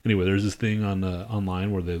 Anyway, there's this thing on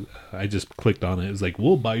online where I just clicked on it. It was like,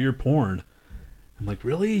 we'll buy your porn. I'm like,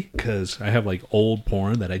 really? Because I have like old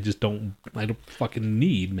porn that I don't fucking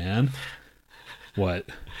need, man. What?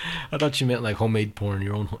 I thought you meant like homemade porn,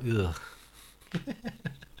 your own. Ugh.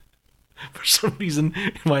 For some reason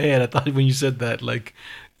in my head, I thought when you said that, like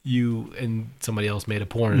you and somebody else made a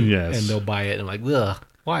porn, Yes. and they'll buy it. And I'm like, ugh,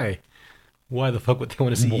 why? Why the fuck would they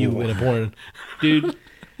want to see you in a porn? Dude,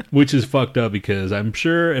 which is fucked up because I'm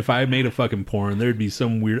sure if I made a fucking porn, there'd be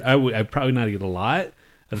some weird. I'd probably not get a lot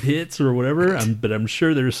of hits or whatever, but I'm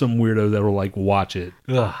sure there's some weirdo that will like watch it.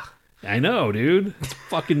 Ugh. I know, dude. It's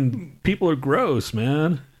fucking people are gross,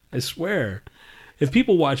 man. I swear. If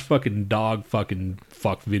people watch fucking dog fucking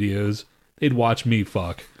fuck videos, they'd watch me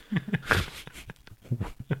fuck.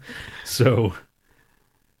 So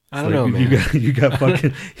I don't know, man. You got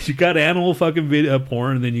fucking you got animal fucking video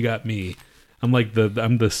porn, and then you got me. I'm like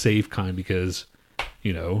I'm the safe kind because,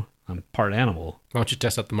 you know, I'm part animal. Why don't you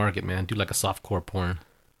test out the market, man? Do like a softcore porn.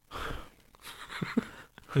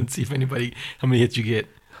 And see if how many hits you get.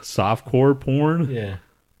 Softcore porn? Yeah.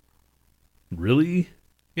 Really?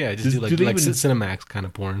 Yeah, just do like they Cinemax kind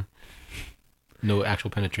of porn. No actual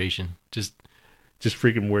penetration. Just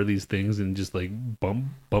freaking wear these things and just like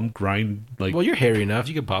bump grind like. Well, you're hairy enough.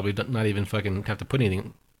 You could probably not even fucking have to put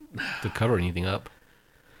anything to cover anything up.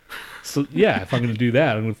 So yeah, if I'm gonna do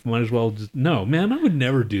that, might as well just no, man. I would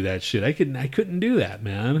never do that shit. I couldn't do that,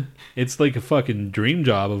 man. It's like a fucking dream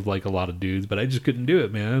job of like a lot of dudes, but I just couldn't do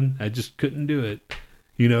it, man. I just couldn't do it.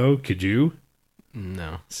 You know? Could you?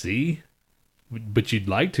 No. See? But you'd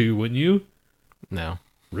like to, wouldn't you? No.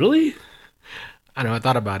 Really? I know. I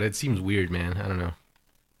thought about it. It seems weird, man. I don't know.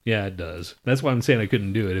 Yeah, it does. That's why I'm saying I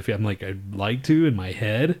couldn't do it. If I'm like I'd like to in my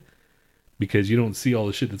head, because you don't see all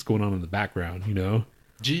the shit that's going on in the background, you know.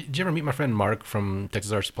 Did you ever meet my friend Mark from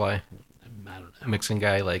Texas Art Supply? I don't know. A Mexican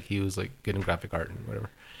guy, like he was like good in graphic art and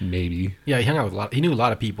whatever. Maybe. Yeah, he hung out with he knew a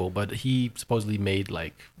lot of people, but he supposedly made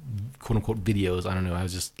like quote unquote videos. I don't know. I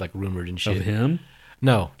was just like rumored and shit. Of him?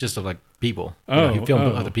 No, just of like people. Oh, he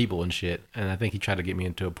filmed other people and shit. And I think he tried to get me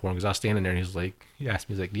into a porn because I was standing there and he asked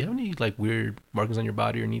me, he's like, "Do you have any like weird markings on your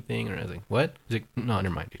body or anything?" And I was like, "What?" He's like, "No,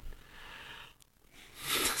 never mind, dude."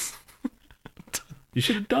 You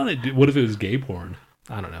should have done it, dude. What if it was gay porn?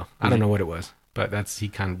 I don't know. I don't know what it was, but he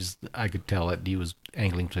kind of just. I could tell that he was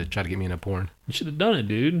angling to try to get me into porn. You should have done it,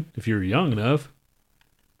 dude. If you were young enough.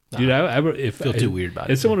 Dude, I feel too weird about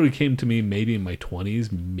it. If someone would came to me maybe in my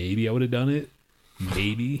 20s, maybe I would have done it.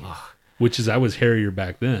 Maybe. Which is I was hairier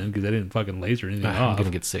back then because I didn't fucking laser anything off. I'm gonna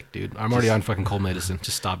get sick, dude. I'm already on fucking cold medicine.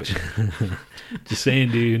 Just stop it. Just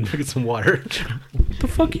saying, dude. Get some water. What the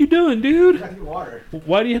fuck you doing, dude? I gotta get water.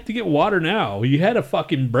 Why do you have to get water now? You had a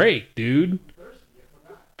fucking break, dude.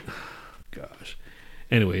 Gosh.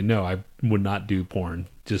 Anyway, no, I would not do porn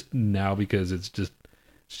just now because it's just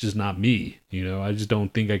not me. You know, I just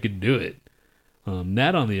don't think I could do it.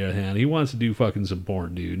 Nat, on the other hand, he wants to do fucking some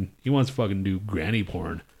porn, dude. He wants to fucking do granny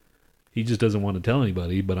porn. He just doesn't want to tell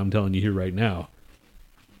anybody, but I'm telling you here right now.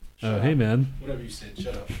 Hey, man. Whatever you said,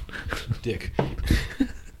 shut up. Dick. I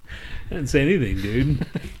didn't say anything, dude.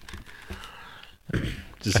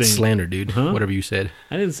 Just That's saying, slander, dude. Huh? Whatever you said.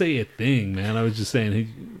 I didn't say a thing, man. I was just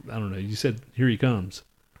saying, I don't know. You said, here he comes.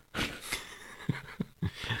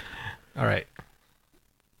 All right.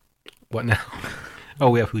 What now? Oh,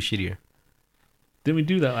 we have Who's Shittier. Didn't we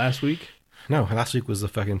do that last week? No, last week was the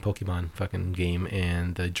fucking Pokemon fucking game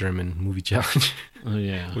and the German movie challenge. Oh,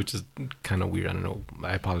 yeah. Which is kind of weird. I don't know.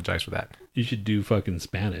 I apologize for that. You should do fucking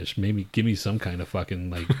Spanish. Maybe give me some kind of fucking,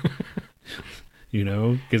 like, you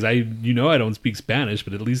know? Because I don't speak Spanish,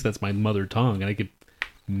 but at least that's my mother tongue, and I could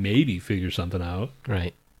maybe figure something out.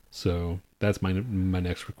 Right. So that's my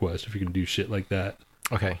next request, if you can do shit like that.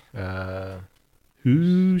 Okay.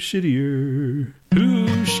 Who's shittier? Who's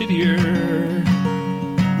shittier?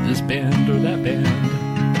 This band or that band?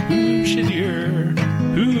 Who's shittier?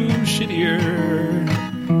 Who's shittier?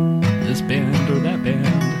 This band or that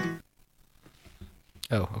band?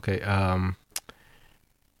 Oh, okay.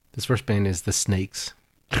 This first band is The Snakes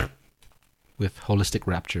with Holistic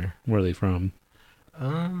Rapture. Where are they from?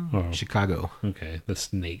 Chicago. Okay, the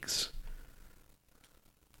Snakes.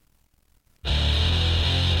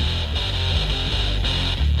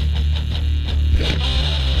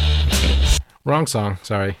 Wrong song.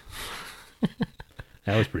 Sorry.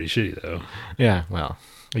 That was pretty shitty, though. Yeah, well.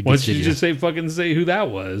 Why don't you just say who that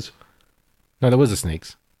was? No, that was the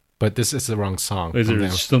Snakes. But this is the wrong song. Is there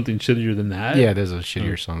something shittier than that? Yeah, there's a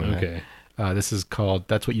shittier song than okay. that. This is called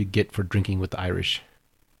That's What You Get for Drinking with the Irish.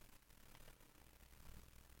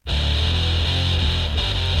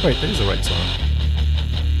 Wait, that is the right song.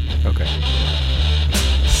 Okay.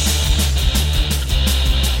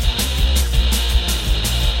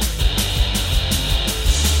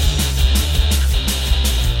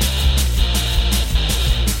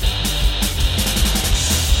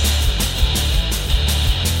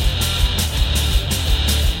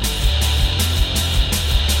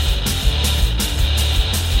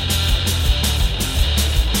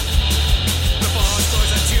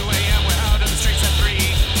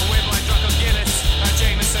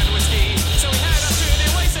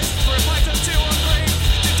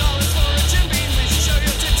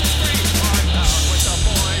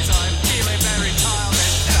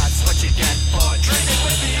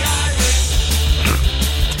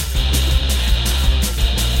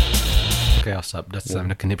 Okay, I'll stop. That's having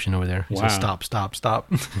a conniption over there. He says, stop. So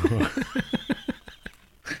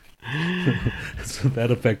that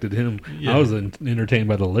affected him. Yeah. I was entertained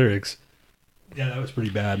by the lyrics. Yeah, that was pretty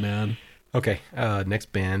bad, man. Okay,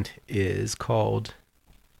 next band is called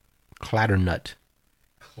Clatternut.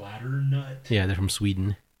 Clatternut? Yeah, they're from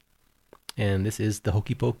Sweden. And this is the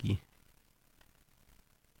Hokey Pokey.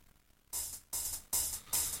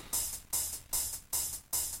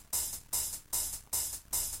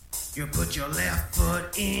 You put your left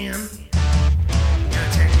foot in, you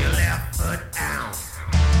take your left foot out.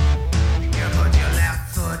 You put your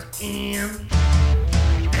left foot in,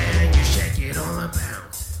 and you shake it on the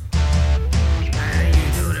bounce. And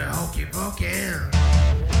you do the hokey pokey,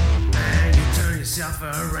 and you turn yourself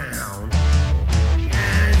around.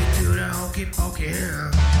 And you do the hokey pokey,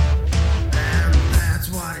 and that's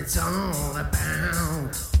what it's all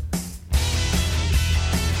about.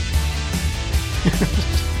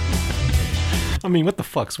 I mean, what the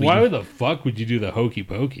fuck, Sweden? Why the fuck would you do the hokey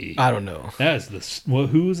pokey? I don't know. That's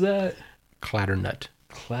who was that? Clatternut.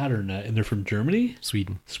 Clatternut. And they're from Germany?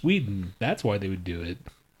 Sweden. That's why they would do it.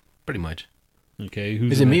 Pretty much. Okay.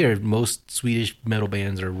 Is it me or most Swedish metal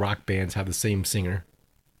bands or rock bands have the same singer?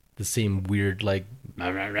 The same weird, like,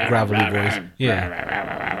 gravelly voice?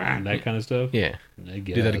 Yeah. That kind of stuff? Yeah. I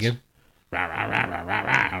guess. Do that again?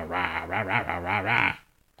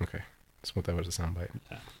 Okay. That's what that was a soundbite.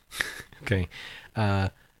 Yeah. Okay.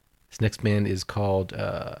 This next band is called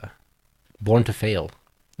Born to Fail.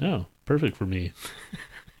 Oh, perfect for me.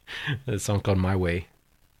 The song called My Way.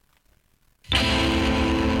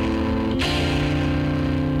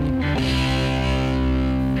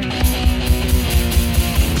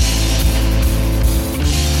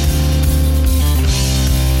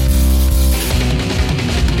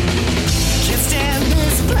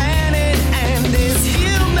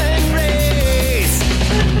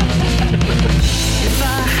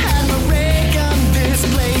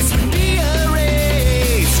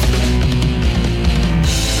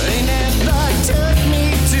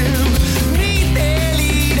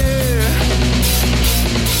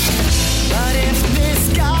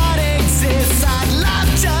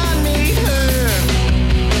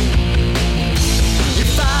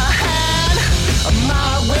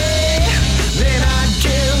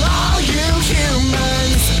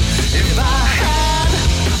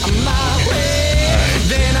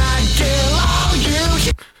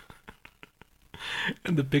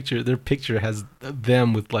 Their picture has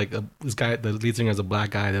them with like this guy, the lead singer has a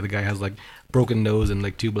black guy, the other guy has like broken nose and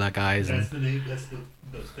like two black eyes. That's the name. That's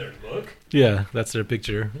their look. Yeah, that's their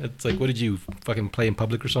picture. It's like, what did you fucking play in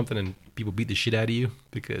public or something, and people beat the shit out of you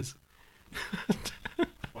because?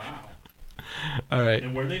 Wow. All right.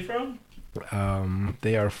 And where are they from?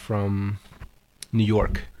 They are from New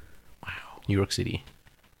York. Wow. New York City.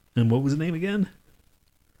 And what was the name again?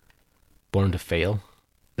 Born to Fail.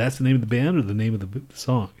 That's the name of the band or the name of the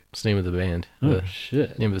song? It's the name of the band. Oh,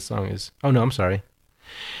 shit. Name of the song is... Oh, no, I'm sorry.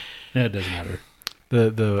 Yeah, it doesn't matter.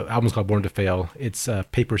 The album's called Born to Fail. It's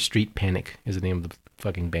Paper Street Panic is the name of the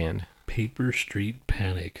fucking band. Paper Street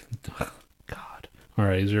Panic. Oh, God. All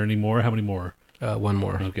right, is there any more? How many more? One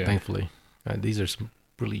more, okay. Thankfully. These are some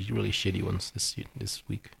really, really shitty ones this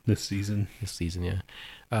week. This season, yeah.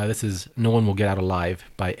 This is No One Will Get Out Alive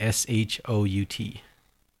by SHOUT.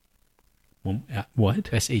 What?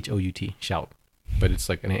 SHOUT, shout. But it's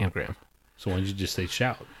like an anagram. So why don't you just say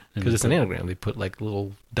shout? Because it's an anagram. They put like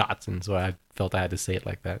little dots in, so I felt I had to say it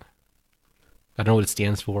like that. I don't know what it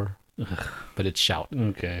stands for, but it's shout.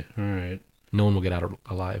 Okay, all right. No one will get out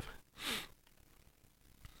alive.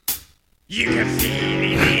 You can feel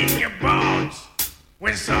it in your bones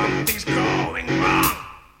when something's going wrong.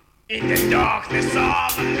 In the darkness all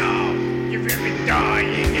alone, you will be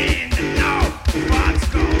dying in the know what's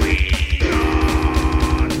going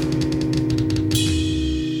on.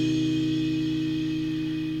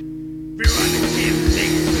 We run a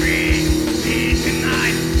killing spree in the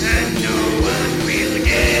night, and no one will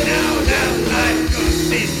get out alive. 'Cause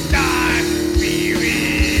this time we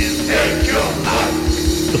will take your life.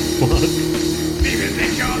 We will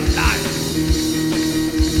take your life.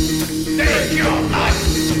 Take your life.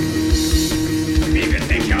 We will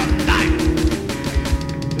take your life.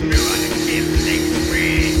 We want to killing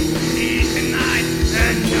spree in the night,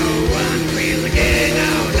 and no one will get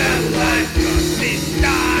out alive. 'Cause this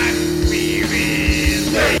time we will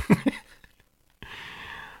take.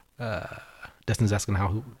 Dustin's asking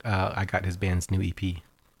how I got his band's new EP.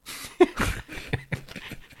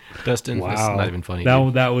 Dustin, Wow, that's not even funny. That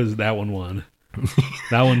one won.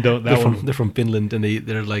 That one don't. That one, they're from Finland, and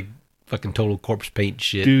they're like fucking total corpse paint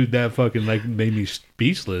shit. dude. That fucking like made me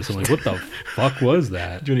speechless. I'm like, what the fuck was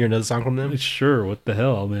that? Do you want to hear another song from them? Sure. What the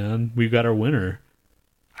hell, man? We got our winner.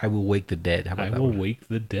 I Will Wake the Dead. How about I that will one? wake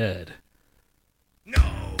the dead. No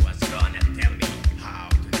one's gonna tell me how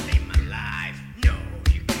to live my life. No,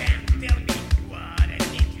 you can't tell me what I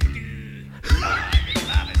need to do.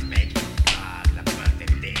 Love is making God the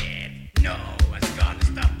fucking dead. No one's gonna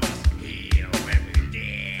stop us here when we're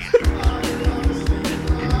dead.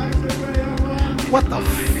 What the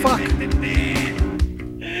fuck? The dead.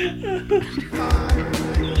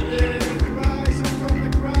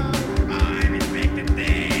 I will make the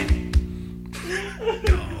dead.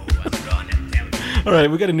 No one's gonna tell me. All right,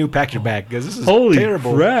 we got a new Pack Your Bag because this is Holy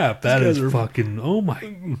terrible. crap! That These is guys are- fucking. Oh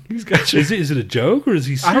my. He's got Is it a joke or is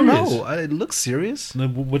he serious? I don't know. It looks serious.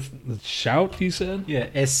 What's the shout? He said. Yeah,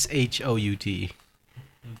 SHOUT.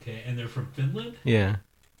 Okay, and they're from Finland. Yeah.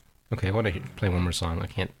 Okay, I want to play one more song. I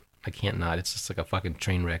can't not. It's just like a fucking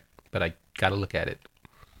train wreck, but I gotta look at it.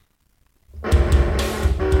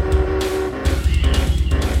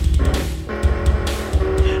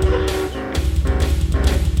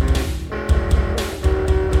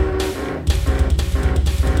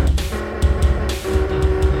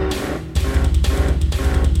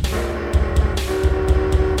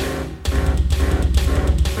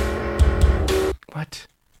 What?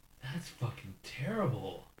 That's fucking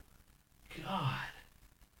terrible. God.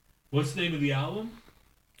 What's the name of the album?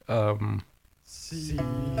 No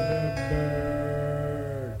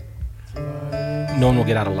one will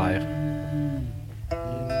get out alive. I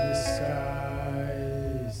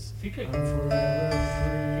think I found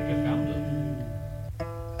him.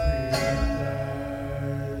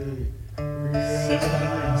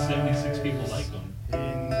 776 people like them. I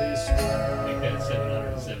think that's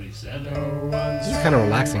 777. This is kind of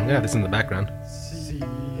relaxing. Yeah, this in the background. Turn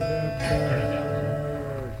it down.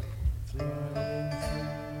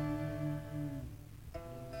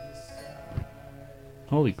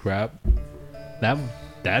 Holy crap.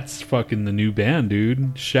 That's fucking the new band,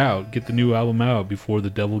 dude. Shout, get the new album out before the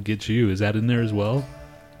devil gets you. Is that in there as well?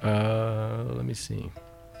 Let me see.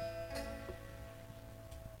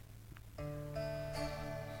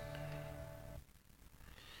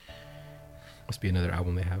 Must be another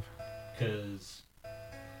album they have. Because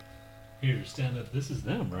here, stand up. This is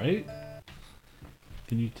them, right?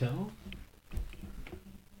 Can you tell?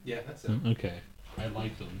 Yeah, that's Okay, I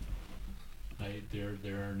like them.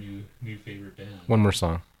 They're our new favorite band. One more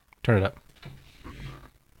song. Turn it up.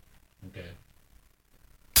 Okay.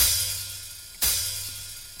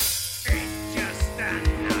 It's just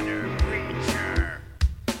another preacher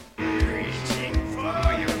reaching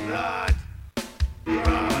for your blood,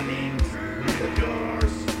 running through the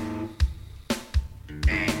doors.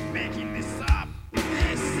 Ain't making this up.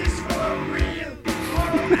 This is for real.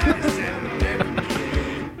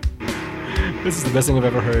 This is the best thing I've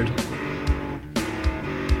ever heard.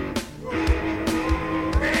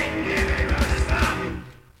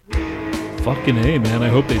 Fucking A, man. I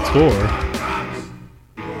hope they tour.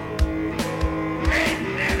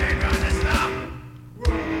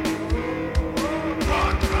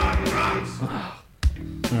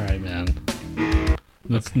 All right, man.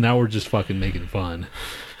 Now we're just fucking making fun.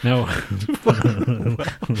 Now,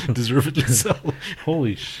 Deservedly so.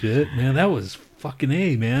 holy shit, man. That was fucking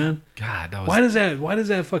A, man. God, that was. Why does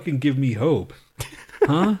that fucking give me hope?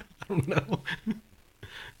 Huh? I don't know.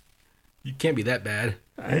 You can't be that bad.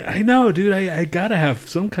 I know, dude. I gotta have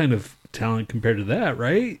some kind of talent compared to that,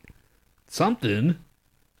 right? Something.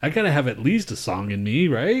 I gotta have at least a song in me,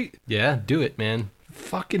 right? Yeah, do it, man.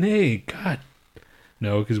 Fucking hey, God.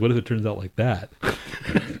 No, because what if it turns out like that?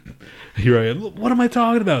 Here I am. What am I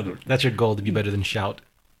talking about? That's your goal, to be better than Shout.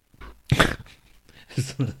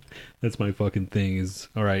 That's my fucking thing is,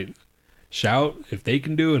 all right, Shout, if they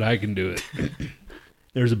can do it, I can do it.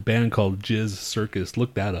 There's a band called Jizz Circus.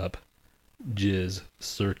 Look that up. Jizz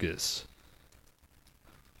Circus.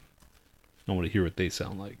 I want to hear what they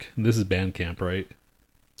sound like. And this is Bandcamp, right?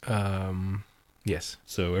 Yes.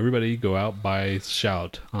 So everybody go out, buy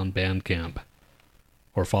Shout on Bandcamp.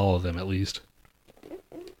 Or follow them at least.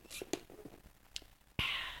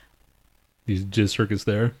 These Jizz Circus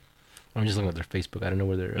there? I'm just looking at their Facebook. I don't know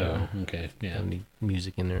where they're okay. Yeah. have any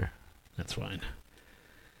music in there. That's fine.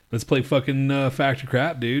 Let's play fucking Factor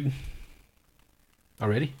Crap, dude.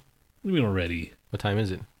 Already? What do you mean already? What time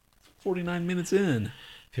is it? 49 minutes in.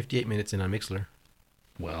 58 minutes in on Mixler.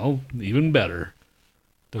 Well, even better.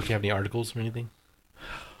 Don't you have any articles or anything?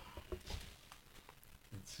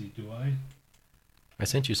 Let's see, do I? I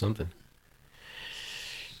sent you something.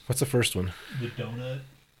 What's the first one? The donut.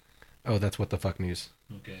 Oh, that's What the Fuck News.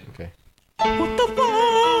 Okay. What the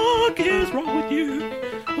fuck is wrong with you?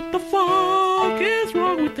 What the fuck is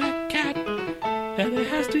wrong with that cat? And it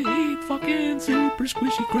has to eat fucking super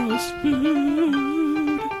squishy gross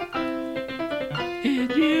food.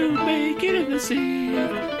 And you make it in the sink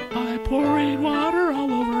by pouring water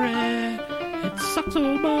all over it. It sucks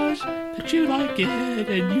so much that you like it,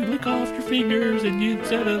 and you lick off your fingers and you,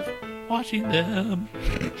 instead of washing them.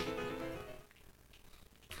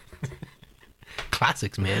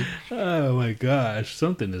 Classics, man. Oh my gosh,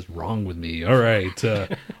 something is wrong with me. All right.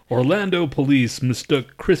 Orlando police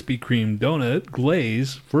mistook Krispy Kreme donut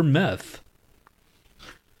glaze for meth.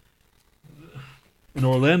 An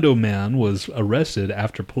Orlando man was arrested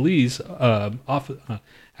after police officers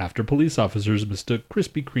mistook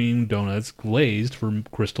Krispy Kreme donuts glazed for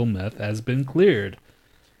crystal meth has been cleared.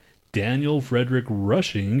 Daniel Frederick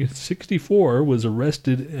Rushing, 64, was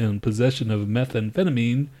arrested in possession of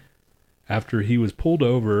methamphetamine after he was pulled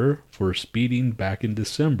over for speeding back in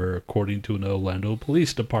December, according to an Orlando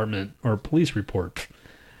police report.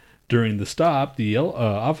 During the stop, the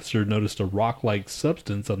officer noticed a rock-like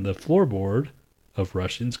substance on the floorboard of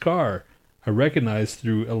Rushing's car. I recognized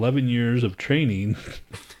through 11 years of training.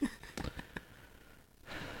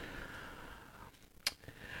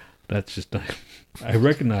 That's just not. I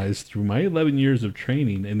recognized through my 11 years of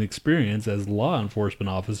training and experience as a law enforcement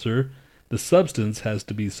officer, the substance has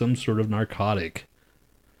to be some sort of narcotic,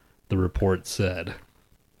 the report said.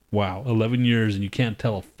 Wow, 11 years and you can't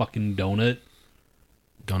tell a fucking donut?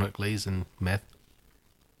 Donut glaze and meth.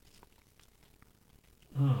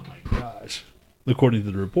 Oh my gosh. According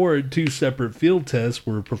to the report, 2 separate field tests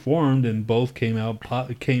were performed and both came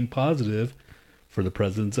positive for the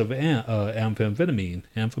presence of amphetamine.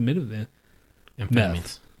 Amphetamines.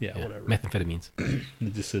 Yeah, whatever. Methamphetamines.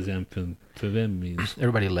 It just says amphetamines.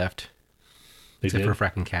 Everybody left. They except did? for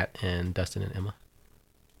Fracking Cat and Dustin and Emma.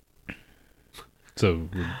 So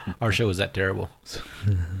our show is that terrible.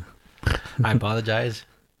 I apologize.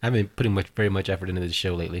 I've been putting very much effort into this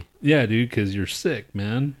show lately. Yeah, dude, because you're sick,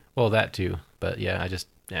 man. Well, that too. But yeah,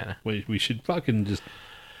 We should fucking just...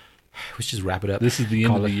 We should just wrap it up. This is the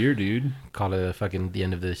end of the year, dude. Call it fucking the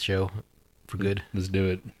end of the show for good. Let's do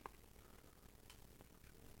it.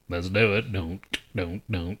 Let's do it. Don't.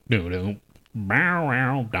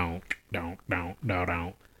 Bow, don't.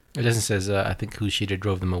 It doesn't says, I think Kushida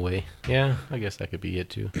drove them away. Yeah, I guess that could be it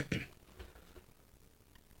too.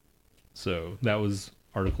 So that was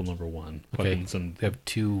article number 1. Okay, Fucking we have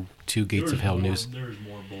two Gates of Hell news. There's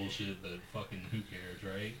more bullshit that fucking who cares,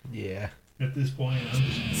 right? Yeah. At this point, I'm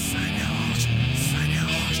just...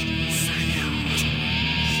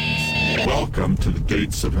 Welcome to the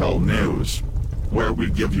Gates of Hell News, where we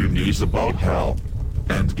give you news about hell,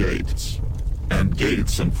 and gates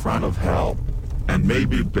in front of hell, and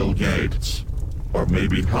maybe Bill Gates, or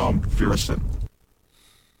maybe Tom Fearson.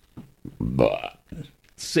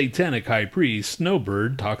 Satanic High Priest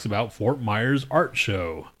Snowbird talks about Fort Myers art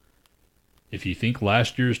show. If you think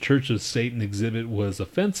last year's Church of Satan exhibit was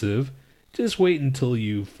offensive, just wait until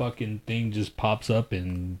you fucking thing just pops up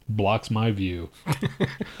and blocks my view.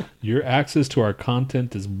 Your access to our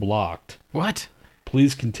content is blocked. What?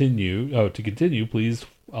 Please continue. To continue, please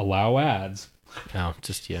allow ads. No,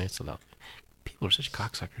 it's allowed. People are such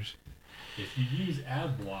cocksuckers. If you use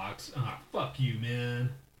ad blocks, fuck you,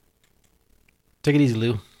 man. Take it easy,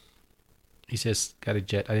 Lou. He says, got a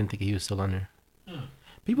jet. I didn't think he was still on there. Huh.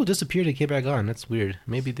 People disappeared and came back on. That's weird.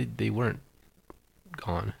 Maybe they weren't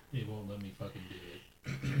gone. It won't let me fucking do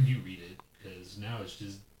you read it, because now it's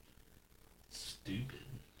just stupid.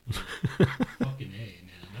 Fucking A,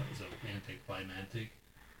 man. That was anticlimactic.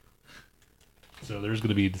 So there's going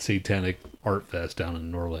to be the Satanic Art Fest down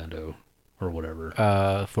in Orlando, or whatever.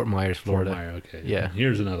 Fort Myers, Florida. Fort Myers, okay. Yeah.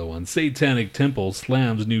 Here's another one. Satanic Temple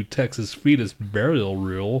slams new Texas fetus burial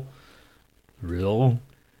rule.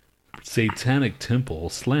 Satanic Temple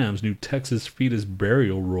slams new Texas fetus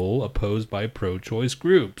burial rule opposed by pro-choice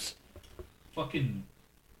groups. Fucking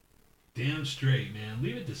damn straight, man.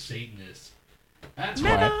 Leave it to Satanists. That's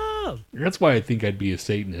why I think I'd be a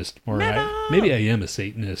Satanist. Or maybe I am a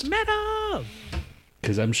Satanist.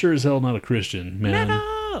 Because I'm sure as hell not a Christian, man.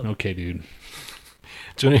 Okay, dude.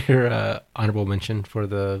 Do you want to hear honorable mention for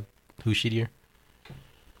the Who Sheet here?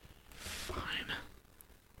 Fine.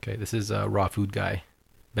 Okay, this is Raw Food Guy.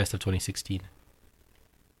 Best of 2016.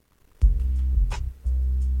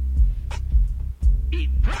 Eat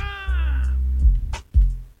prime.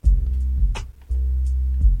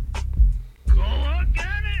 Go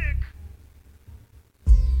organic.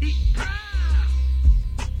 Eat prime.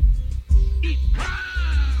 Eat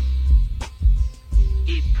prime.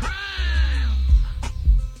 Eat prime.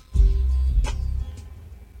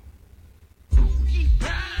 Eat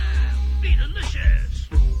prime. Be delicious.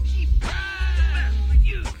 Eat prime. Best for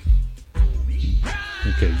you. Eat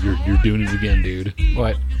prime. Okay, you're doing it again, dude.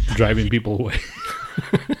 What? Driving people away.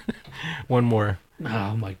 One more.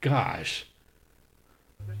 Oh my gosh.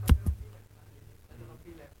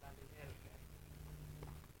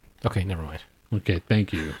 Okay, never mind. Okay,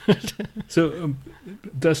 thank you. So,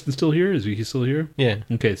 Dustin's still here? Is he still here? Yeah.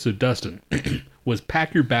 Okay, so Dustin, was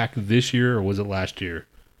Pack Your Back this year or was it last year?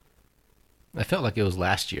 I felt like it was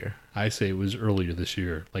last year. I say it was earlier this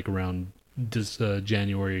year, like around this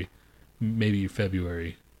January, maybe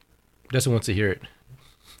February. Dustin wants to hear it.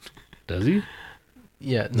 Does he?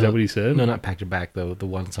 Yeah. Is that what he said? No, not Pack Your Back, though. The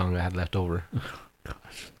one song I had left over.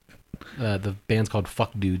 Gosh. The band's called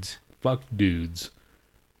Fuck Dudes. Fuck dudes.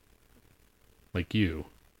 Like you,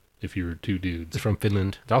 if you were two dudes. It's from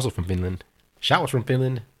Finland. They're also from Finland. Shout was from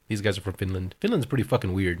Finland. These guys are from Finland. Finland's pretty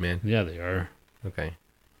fucking weird, man. Yeah, they are. Okay.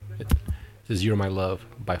 This is You're My Love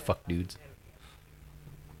by Fuck Dudes.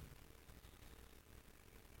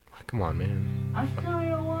 Come on, man. I saw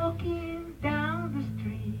you walking down the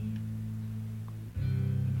street.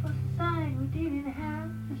 It was a sign we didn't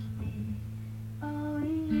have to speak. Oh,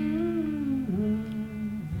 you.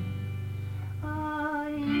 Oh,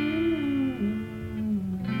 you.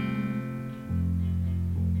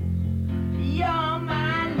 You're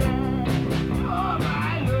my love. You're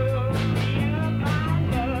my love. You're my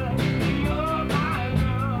love. You're my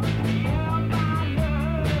love. You're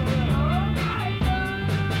my love.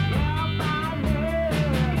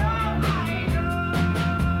 You're my love.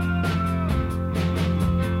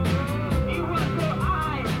 It was your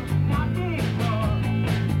eyes, nothing more.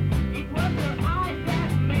 It was your eyes that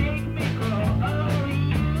make me go. Oh,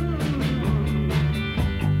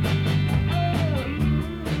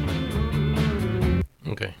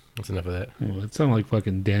 you. Okay, that's enough of that. Well, it sounded like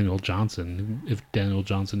fucking Daniel Johnson, if Daniel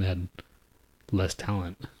Johnson had less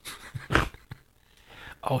talent.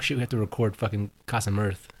 Oh shit, we have to record fucking Casa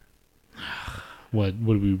Mirth. What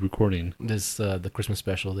are we recording? This the Christmas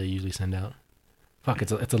special they usually send out. Fuck,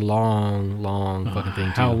 it's a long fucking thing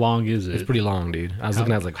too. How long is it? It's pretty long, dude. I was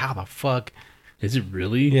looking at it, I was like, how the fuck? Is it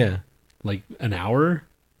really? Yeah. Like an hour?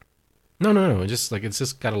 No. It's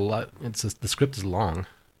just got a lot. It's just, the script is long.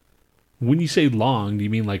 When you say long, do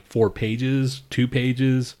you mean like 4 pages, 2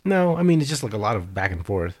 pages? No, I mean it's just like a lot of back and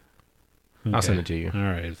forth. I'll Okay. send it to you. All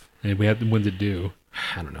right. And when's it due?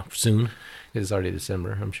 I don't know. Soon. It's already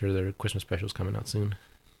December. I'm sure their Christmas special's coming out soon.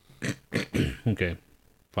 Okay.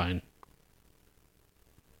 Fine.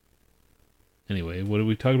 Anyway, what are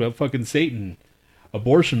we talking about? Fucking Satan.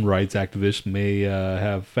 Abortion rights activists may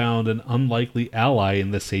have found an unlikely ally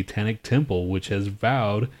in the Satanic Temple, which has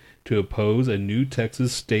vowed to oppose a new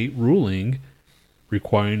Texas state ruling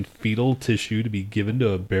requiring fetal tissue to be given to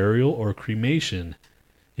a burial or cremation.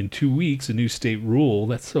 In 2 weeks, a new state rule...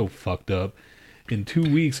 That's so fucked up. In 2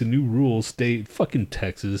 weeks, a new rule state... Fucking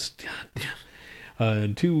Texas.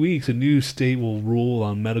 In 2 weeks, a new state rule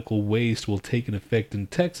on medical waste will take an effect in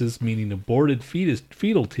Texas, meaning aborted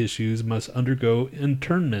fetal tissues must undergo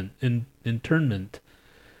internment.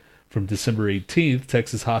 From December 18th,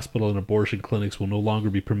 Texas hospital and abortion clinics will no longer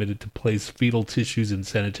be permitted to place fetal tissues in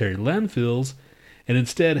sanitary landfills and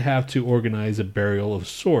instead have to organize a burial of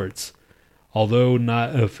sorts. Although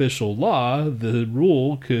not official law, the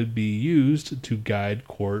rule could be used to guide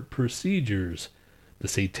court procedures. The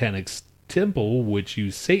Satanic Temple, which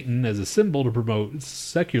used Satan as a symbol to promote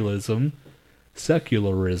secularism,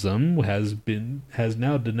 Secularism has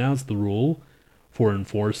now denounced the rule for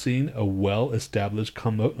enforcing a well-established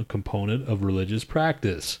component of religious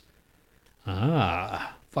practice.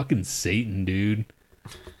 Ah, fucking Satan, dude.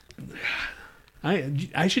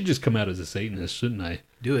 I should just come out as a Satanist, shouldn't I?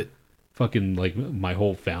 Do it. Fucking, like, my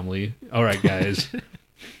whole family. All right, guys.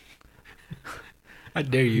 I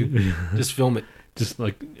dare you. Just film it. Just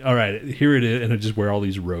like, all right, here it is. And I just wear all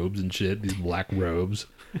these robes and shit, these black robes.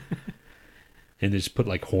 And just put,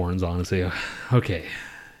 like, horns on and say, okay,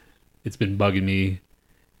 it's been bugging me.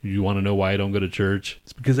 You want to know why I don't go to church?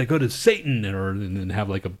 It's because I go to Satan, and then have,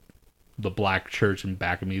 like, the black church in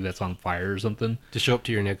back of me that's on fire or something. To show up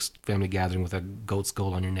to your next family gathering with a goat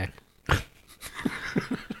skull on your neck.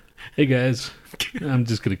 Hey guys, I'm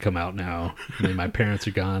just gonna come out now. I mean, my parents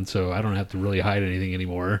are gone, so I don't have to really hide anything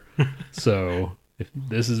anymore. So if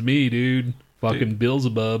this is me, dude. Fucking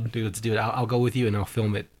Beelzebub. Dude, let's do it. I'll go with you and I'll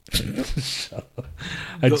film it.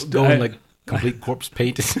 Go in like complete corpse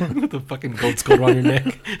paint with a fucking goat skull on your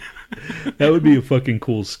neck. That would be a fucking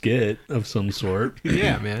cool skit of some sort.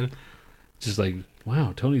 Yeah, man. Just like,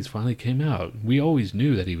 wow, Tony's finally came out. We always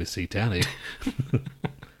knew that he was satanic.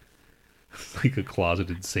 Like a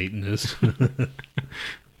closeted Satanist.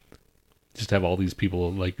 Just have all these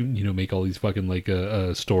people, like, you know, make all these fucking, like,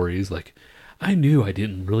 stories. Like, I knew I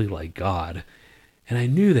didn't really like God. And I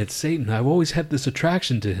knew that Satan, I've always had this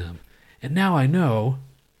attraction to him. And now I know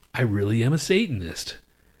I really am a Satanist.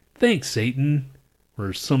 Thanks, Satan.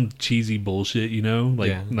 Or some cheesy bullshit, you know?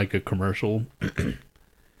 Like a commercial. And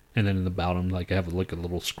then in the bottom, like, I have like a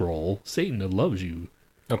little scroll. Satan loves you.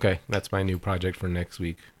 Okay, that's my new project for next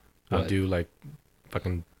week. I'll What? do, like,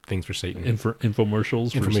 fucking things for Satan.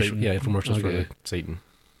 Infomercials for Satan? Yeah, infomercials for Satan.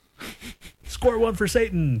 Score one for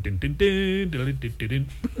Satan. Dun, dun, dun, dun, dun, dun, dun.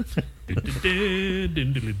 Dun, dun, dun,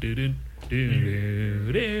 dun, dun, dun,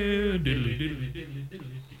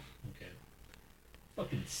 dun. Okay.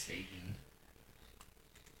 Fucking Satan.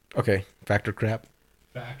 Okay, factor crap.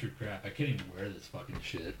 Factor crap. I can't even wear this fucking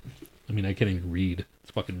shit. I mean, I can't even read.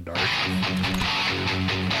 It's fucking dark.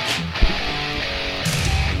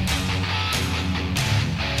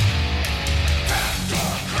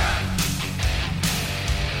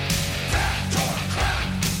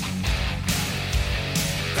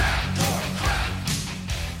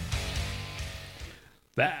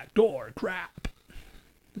 Backdoor crap.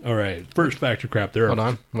 All right, first factor crap. There. Hold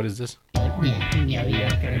on. What is this? What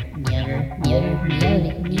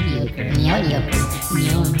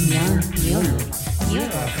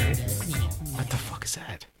the fuck is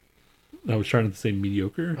that? I was trying to say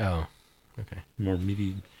mediocre. Oh, okay. More What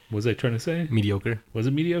was I trying to say? Mediocre. Was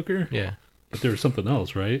it mediocre? Yeah. But there was something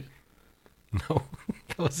else, right? No,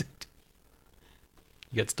 that was it.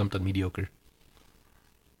 You got stumped on mediocre.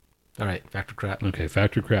 All right, factor crap. Okay,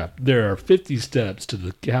 factor crap. There are 50 steps to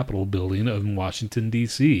the Capitol building of Washington,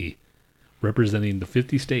 D.C., representing the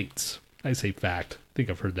 50 states. I say fact. I think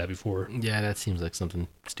I've heard that before. Yeah, that seems like something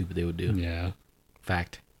stupid they would do. Yeah.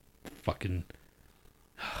 Fact. Fucking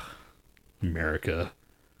America.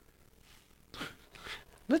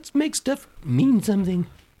 Let's make stuff mean something.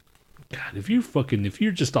 God, if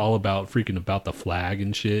you're just all about freaking about the flag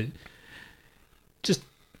and shit, just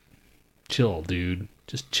chill, dude.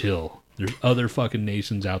 Just chill. There's other fucking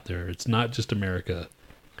nations out there. It's not just America.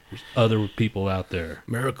 There's other people out there.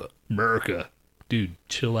 America. Dude,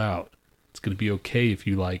 chill out. It's going to be okay if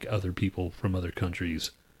you like other people from other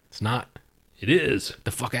countries. It's not. It is.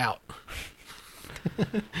 The fuck out.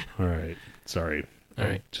 All right. Sorry. All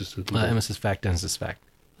right. Just Ms. is fact, Dennis is fact.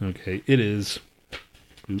 Okay. It is.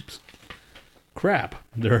 Oops. Crap.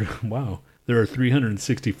 There are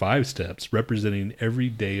 365 steps representing every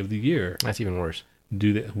day of the year. That's even worse.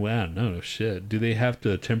 Do they? Wow, no shit. Do they have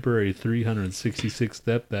to temporary 366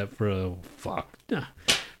 step that for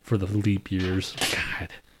the leap years? God.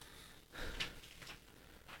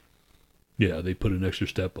 Yeah, they put an extra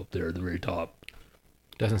step up there at the very top.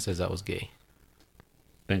 Dustin says that was gay.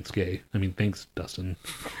 Thanks, Dustin.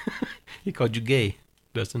 He called you gay,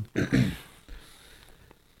 Dustin.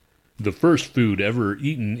 The first food ever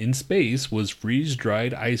eaten in space was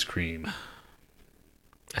freeze-dried ice cream.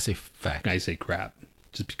 I say fact. I say crap.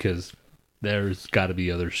 Just because there's got to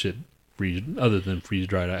be other shit other than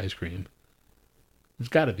freeze-dried ice cream. There's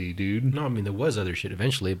got to be, dude. No, I mean, there was other shit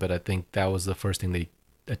eventually, but I think that was the first thing they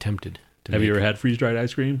attempted to Have make. you ever had freeze-dried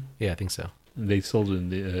ice cream? Yeah, I think so. They sold it in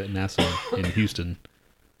the NASA in Houston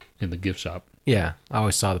in the gift shop. Yeah, I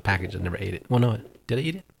always saw the package. I never ate it. Well, no, did I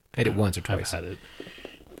eat it? I ate it once or twice. I've had it.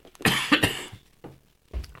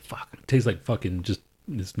 Fuck. It tastes like fucking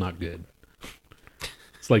it's not good.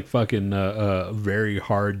 It's like fucking very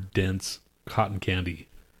hard, dense cotton candy.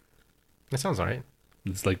 That sounds alright.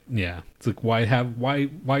 It's like, yeah. It's like,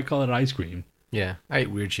 why call it ice cream? Yeah, I eat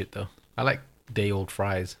weird shit though. I like day-old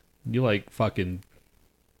fries. You like fucking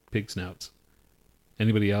pig snouts.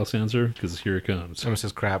 Anybody else answer? Because here it comes. Someone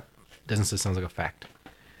says crap. Doesn't say sounds like a fact.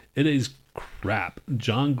 It is crap.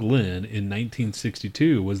 John Glenn in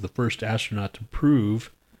 1962 was the first astronaut to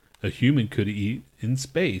prove a human could eat in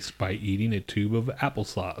space by eating a tube of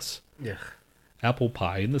applesauce. Yeah. Apple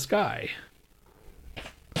pie in the sky.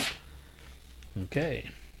 Okay.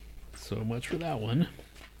 So much for that one.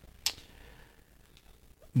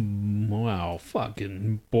 Wow.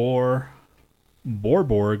 Fucking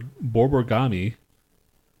Borborgami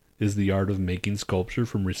is the art of making sculpture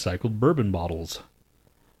from recycled bourbon bottles.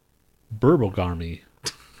 Borborgami.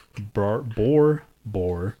 Borborgami.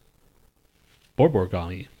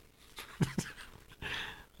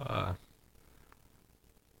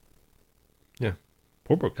 Yeah.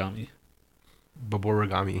 Borborgami.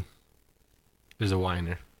 Baborigami. There's a Y in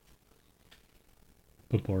there.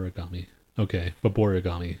 Baborigami. Okay,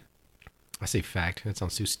 Baborigami. I say fact. That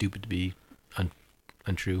sounds too stupid to be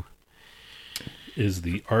untrue. Is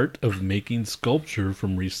the art of making sculpture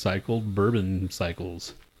from recycled bourbon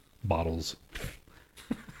bottles.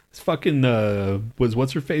 It's fucking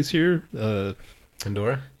what's her face here?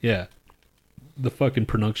 Pandora? Yeah. The fucking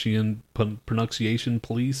pronunciation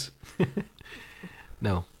police.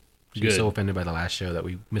 No. She was so offended by the last show that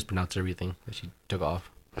we mispronounced everything that she took off.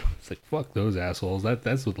 It's like, fuck those assholes.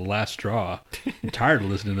 That's with the last straw. I'm tired of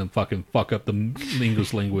listening to them fucking fuck up the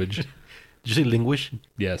English language. Did you say linguish?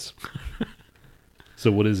 Yes.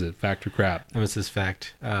 So what is it? Fact or crap? Emma says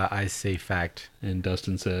fact. I say fact. And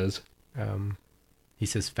Dustin says? He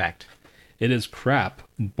says fact. It is crap.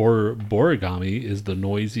 Borigami is the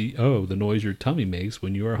noise your tummy makes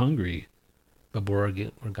when you are hungry.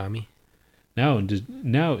 Borigami? Now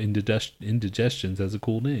indigestions has a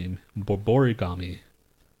cool name. Borigami.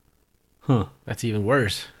 Huh. That's even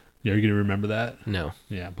worse. Yeah, are you going to remember that? No.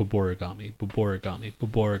 Yeah, Borigami.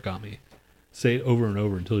 Say it over and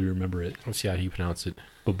over until you remember it. Let's see how you pronounce it.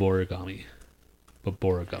 Borigami.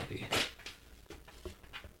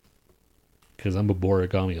 Because I'm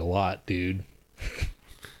Borigami a lot, dude.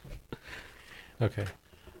 Okay.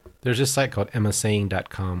 There's this site called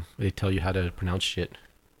emmasaying.com. They tell you how to pronounce shit.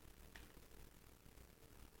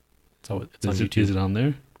 It's on YouTube. Is it on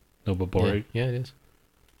there? No, Borig? Yeah, it is.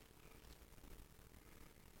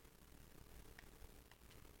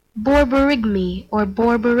 Borborigmi or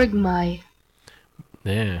Borborigmi.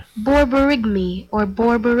 Yeah. Borborigmi or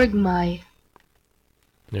Borborigmi.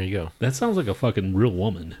 There you go. That sounds like a fucking real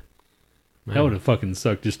woman. Man. That would have fucking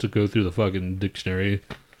sucked just to go through the fucking dictionary.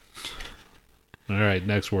 All right,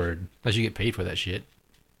 next word. Unless you get paid for that shit.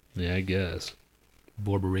 Yeah, I guess.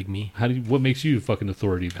 Borborigmi. What makes you fucking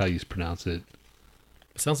authority of how you pronounce it?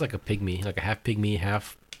 It sounds like a pygmy, like a half pygmy,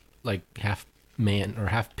 half man, or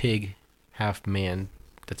half pig, half man.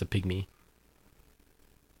 That's a pygmy.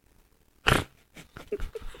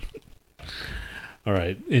 All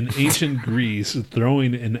right. In ancient Greece,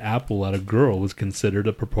 throwing an apple at a girl was considered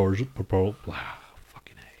a proposal.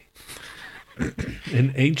 Fucking A.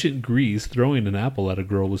 In ancient Greece, throwing an apple at a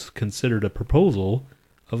girl was considered a proposal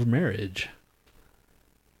of marriage.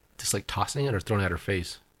 Just like tossing it or throwing it at her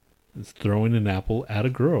face? It's throwing an apple at a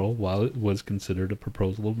girl while it was considered a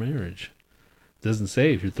proposal of marriage. It doesn't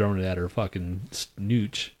say if you're throwing it at her fucking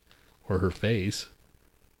snooch or her face.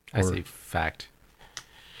 I say fact.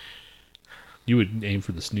 You would aim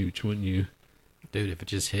for the snooch, wouldn't you? Dude, if it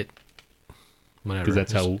just hit, whatever. Because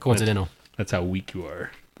that's how coincidental. That's how weak you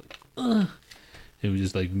are. It would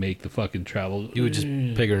just like make the fucking travel. You would just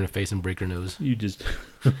peg her in the face and break her nose. You just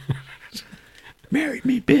married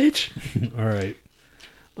me, bitch. All right.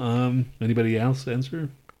 Anybody else answer?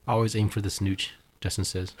 Always aim for the snooch, Justin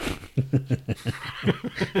says.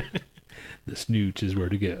 The snooch is where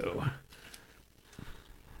to go.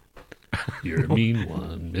 You're a mean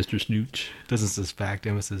one, Mr. Snooch. Doesn't says fact.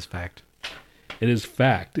 Emma says fact. It is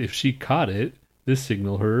fact. If she caught it, this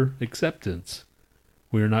signaled her acceptance.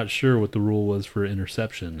 We are not sure what the rule was for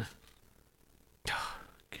interception. Oh,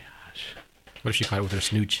 gosh. What if she caught it with her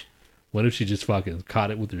snooch? What if she just fucking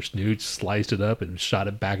caught it with her snooch, sliced it up, and shot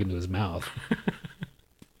it back into his mouth?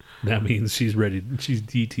 That means she's ready. She's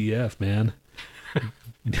DTF, man.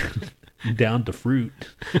 Down to fruit.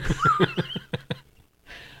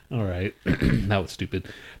 All right. That was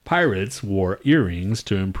stupid. Pirates wore earrings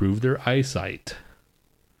to improve their eyesight.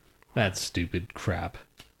 That's stupid crap.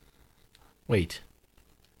 Wait.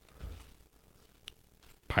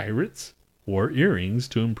 Pirates wore earrings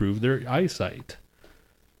to improve their eyesight.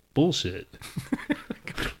 Bullshit.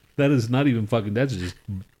 That is not even fucking... That's just...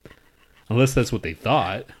 Unless that's what they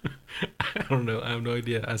thought. I don't know. I have no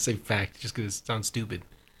idea. I say fact just because it sounds stupid.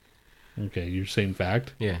 Okay, you're saying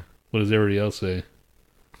fact? Yeah. What does everybody else say?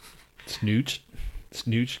 Snooch?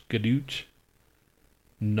 Snooch, gadooch?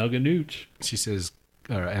 Nugganooch? She says,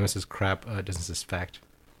 or Emma says crap. Doesn't say fact.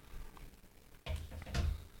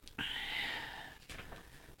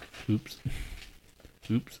 Oops.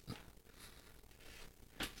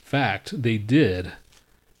 Fact, they did.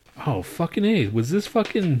 Oh, fucking A. Was this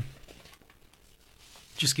fucking...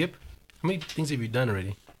 Did you skip? How many things have you done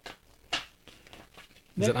already?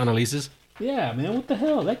 Is that Annalise's? Yeah, man, what the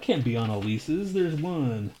hell? That can't be on Elise's. There's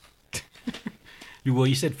one. Well,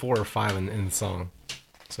 you said 4 or 5 in the song.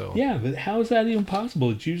 So Yeah, but how is that even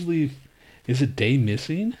possible? It's usually... Is a day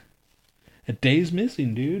missing? A day's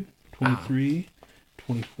missing, dude. 23,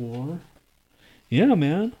 24. Yeah,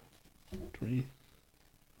 man. 20,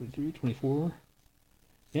 23, 24.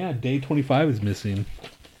 Yeah, day 25 is missing.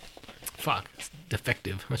 Fuck. It's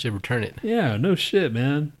defective. I should return it. Yeah, no shit,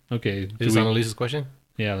 man. Okay. Is this Annalise's question?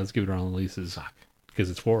 Yeah, let's give it on Annalise's. Fuck. Because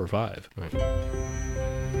it's 4 or 5. Right.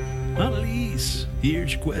 Annalise,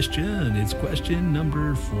 here's your question. It's question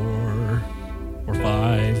number 4 or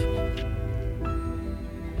 5.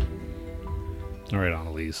 All right,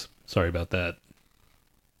 Annalise. Sorry about that.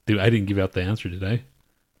 Dude, I didn't give out the answer, did I?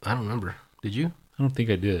 I don't remember. Did you? I don't think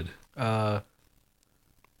I did.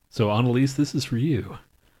 So Annalise, this is for you.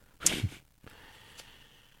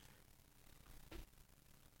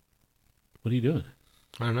 What are you doing?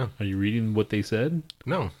 I don't know. Are you reading what they said?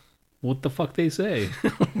 No. What the fuck they say?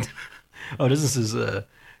 Oh, this is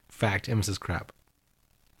fact. Emma says crap.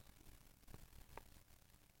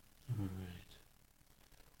 All right.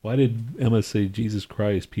 Why did Emma say, Jesus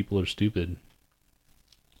Christ, people are stupid?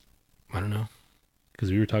 I don't know.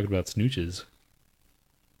 Because we were talking about snooches.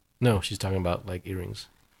 No, she's talking about like earrings,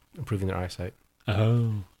 improving their eyesight.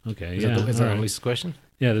 Oh, okay. Is yeah. that Annalise's question?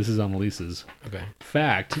 Yeah, this is Annalise's. Okay.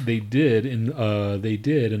 Fact, they did, and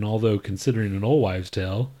although considering an old wives'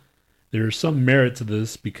 tale, there is some merit to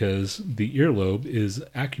this because the earlobe is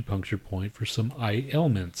acupuncture point for some eye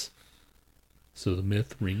ailments. So the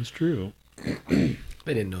myth rings true. They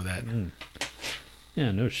didn't know that.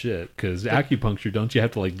 Yeah, no shit. Because acupuncture, don't you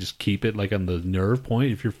have to like just keep it like on the nerve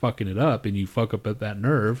point if you're fucking it up and you fuck up at that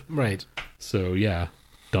nerve? Right. So yeah,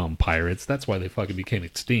 dumb pirates. That's why they fucking became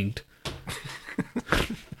extinct.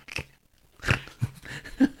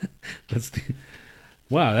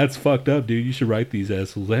 Wow, that's fucked up, dude. You should write these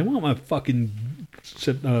assholes. I want my fucking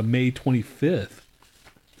May 25th.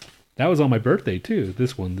 That was on my birthday too.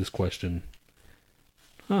 This question.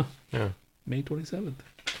 Huh. Yeah. May 27th.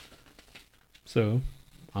 So,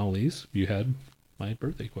 Annalise, you had my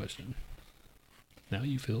birthday question. Now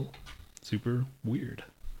you feel super weird.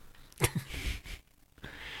 Is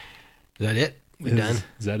that it? We're done.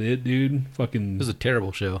 Is that it, dude? Fucking. This is a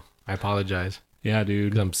terrible show. I apologize. Yeah,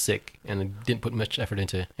 dude. Because I'm sick and I didn't put much effort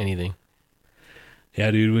into anything. Yeah,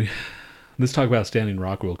 dude. Let's talk about Standing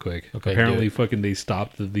Rock real quick. Okay, apparently, fucking they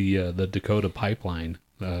stopped the Dakota pipeline.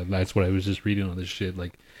 That's what I was just reading on this shit.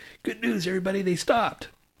 Like, good news, everybody. They stopped.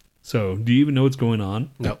 So, do you even know what's going on?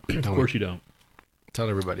 No. Of course you don't. Tell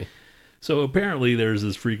everybody. So apparently there's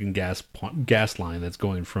this freaking gas line that's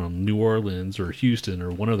going from New Orleans or Houston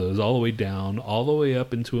or one of those all the way down, all the way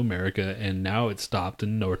up into America, and now it's stopped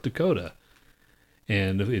in North Dakota.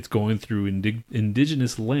 And it's going through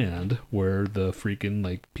indigenous land where the freaking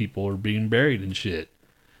like people are being buried and shit.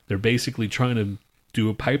 They're basically trying to do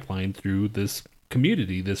a pipeline through this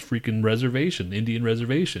community, this freaking reservation, Indian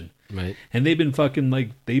reservation. Right. And they've been freaking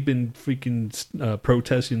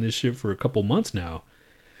protesting this shit for a couple months now.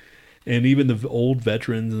 And even the old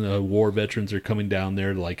veterans and war veterans are coming down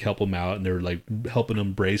there to like help them out, and they're like helping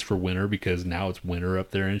them brace for winter because now it's winter up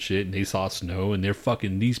there and shit. And they saw snow, and they're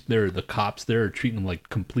the cops there are treating them like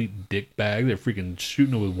complete dick bag. They're freaking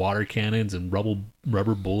shooting them with water cannons and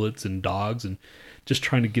rubber bullets and dogs, and just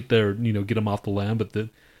trying to get get them off the land. But the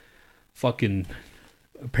fucking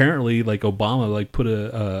apparently like Obama like put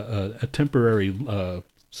a temporary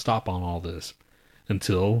stop on all this.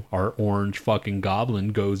 Until our orange fucking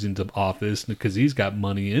goblin goes into office because he's got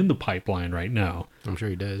money in the pipeline right now. I'm sure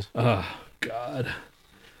he does. Oh, God.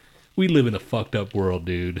 We live in a fucked up world,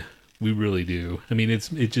 dude. We really do. I mean, it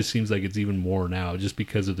just seems like it's even more now just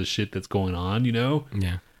because of the shit that's going on, you know?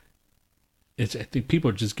 Yeah. I think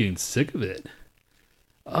people are just getting sick of it.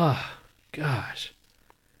 Ah, gosh.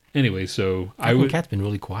 Anyway, so Cat's been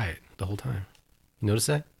really quiet the whole time. You notice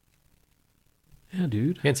that? Yeah,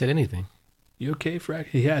 dude. He hasn't said anything. You okay, Frack?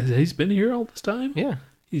 Yeah, he's been here all this time? Yeah.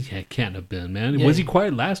 He can't have been, man. Yeah. Was he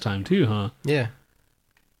quiet last time, too, huh? Yeah.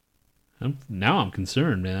 Now I'm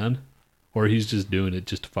concerned, man. Or he's just doing it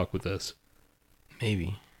just to fuck with us.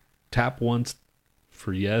 Maybe. Tap once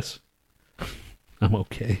for yes. I'm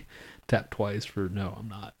okay. Tap twice for no, I'm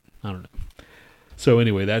not. I don't know. So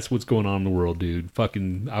anyway, that's what's going on in the world, dude.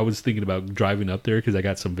 Fucking, I was thinking about driving up there because I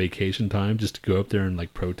got some vacation time just to go up there and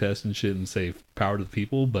like protest and shit and say power to the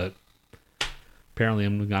people, but apparently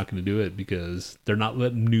I'm not going to do it because they're not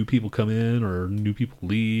letting new people come in or new people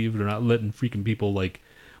leave. They're not letting freaking people like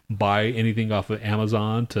buy anything off of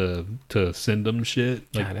Amazon to send them shit.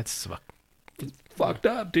 Like, God, that's it's fucked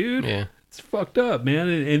up, dude. Yeah. It's fucked up, man.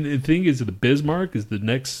 And the thing is, the Bismarck is the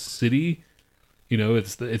next city. You know,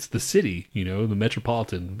 it's the city. You know, the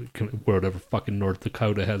metropolitan, whatever fucking North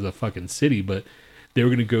Dakota has a fucking city, but they were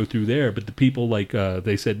going to go through there. But the people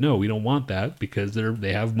they said no, we don't want that because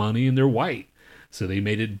they have money and they're white. So they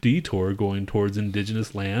made a detour going towards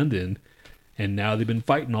indigenous land, and now they've been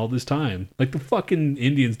fighting all this time. Like the fucking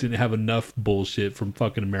Indians didn't have enough bullshit from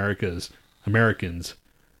fucking Americans.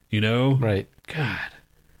 You know, right? God.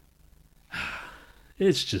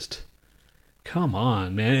 It's just, come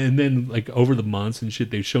on, man. And then, like, over the months and shit,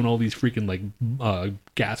 they've shown all these freaking, like,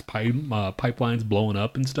 gas pipelines blowing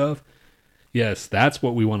up and stuff. Yes, that's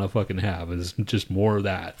what we want to fucking have, is just more of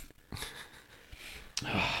that.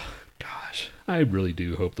 Oh, gosh. I really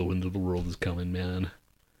do hope the end of the world is coming, man.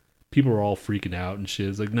 People are all freaking out and shit.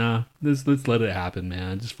 It's like, nah, let's let it happen,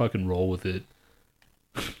 man. Just fucking roll with it.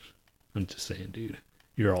 I'm just saying, dude.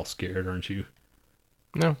 You're all scared, aren't you?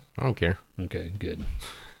 No, I don't care. Okay, good.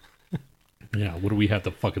 Yeah, what do we have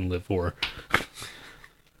to fucking live for?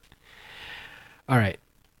 All right.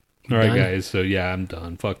 All right, guys. So yeah, I'm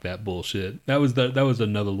done. Fuck that bullshit. That was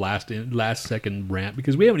another last second rant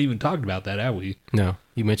because we haven't even talked about that, have we? No,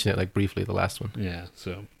 you mentioned it like briefly the last one. Yeah.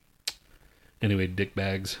 So anyway,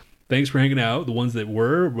 dickbags. Thanks for hanging out. The ones that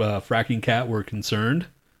were Fracking Cat were concerned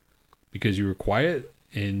because you were quiet.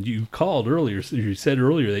 And you called earlier. You said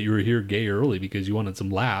earlier that you were here gay early because you wanted some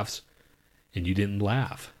laughs, and you didn't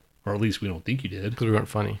laugh, or at least we don't think you did. Because we weren't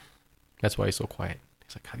funny. That's why he's so quiet.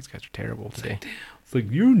 He's like, God, these guys are terrible today. Damn. It's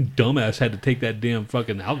like you dumbass had to take that damn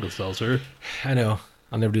fucking Alka-Seltzer. I know.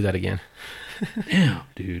 I'll never do that again. Damn,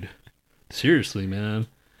 dude. Seriously, man.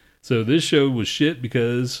 So this show was shit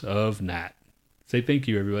because of Nat. Say thank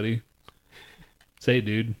you, everybody. Say it,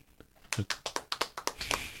 dude.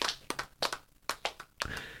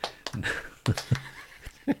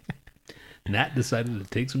 Nat decided to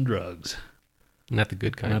take some drugs. Not the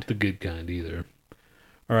good kind. Not the good kind either.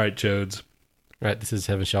 All right, Chodes. All right, this is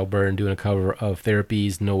Heaven Shall Burn doing a cover of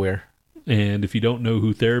Therapy's Nowhere. And if you don't know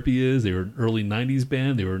who Therapy is, they were an early 90s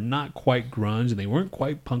band. They were not quite grunge, and they weren't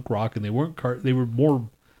quite punk rock, and they weren't they were more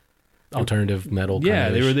alternative metal. Yeah,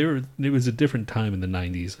 they were. It was a different time in the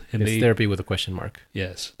 90s. And it's Therapy with a question mark.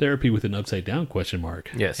 Yes, Therapy with an upside down question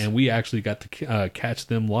mark. Yes, and we actually got to catch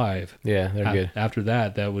them live. Yeah, they're good. After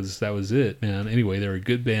that was it, man. Anyway, they're a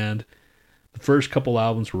good band. The first couple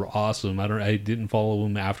albums were awesome. I didn't follow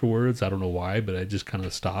them afterwards. I don't know why, but I just kind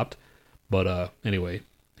of stopped. But anyway,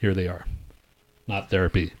 here they are. Not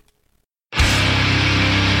Therapy.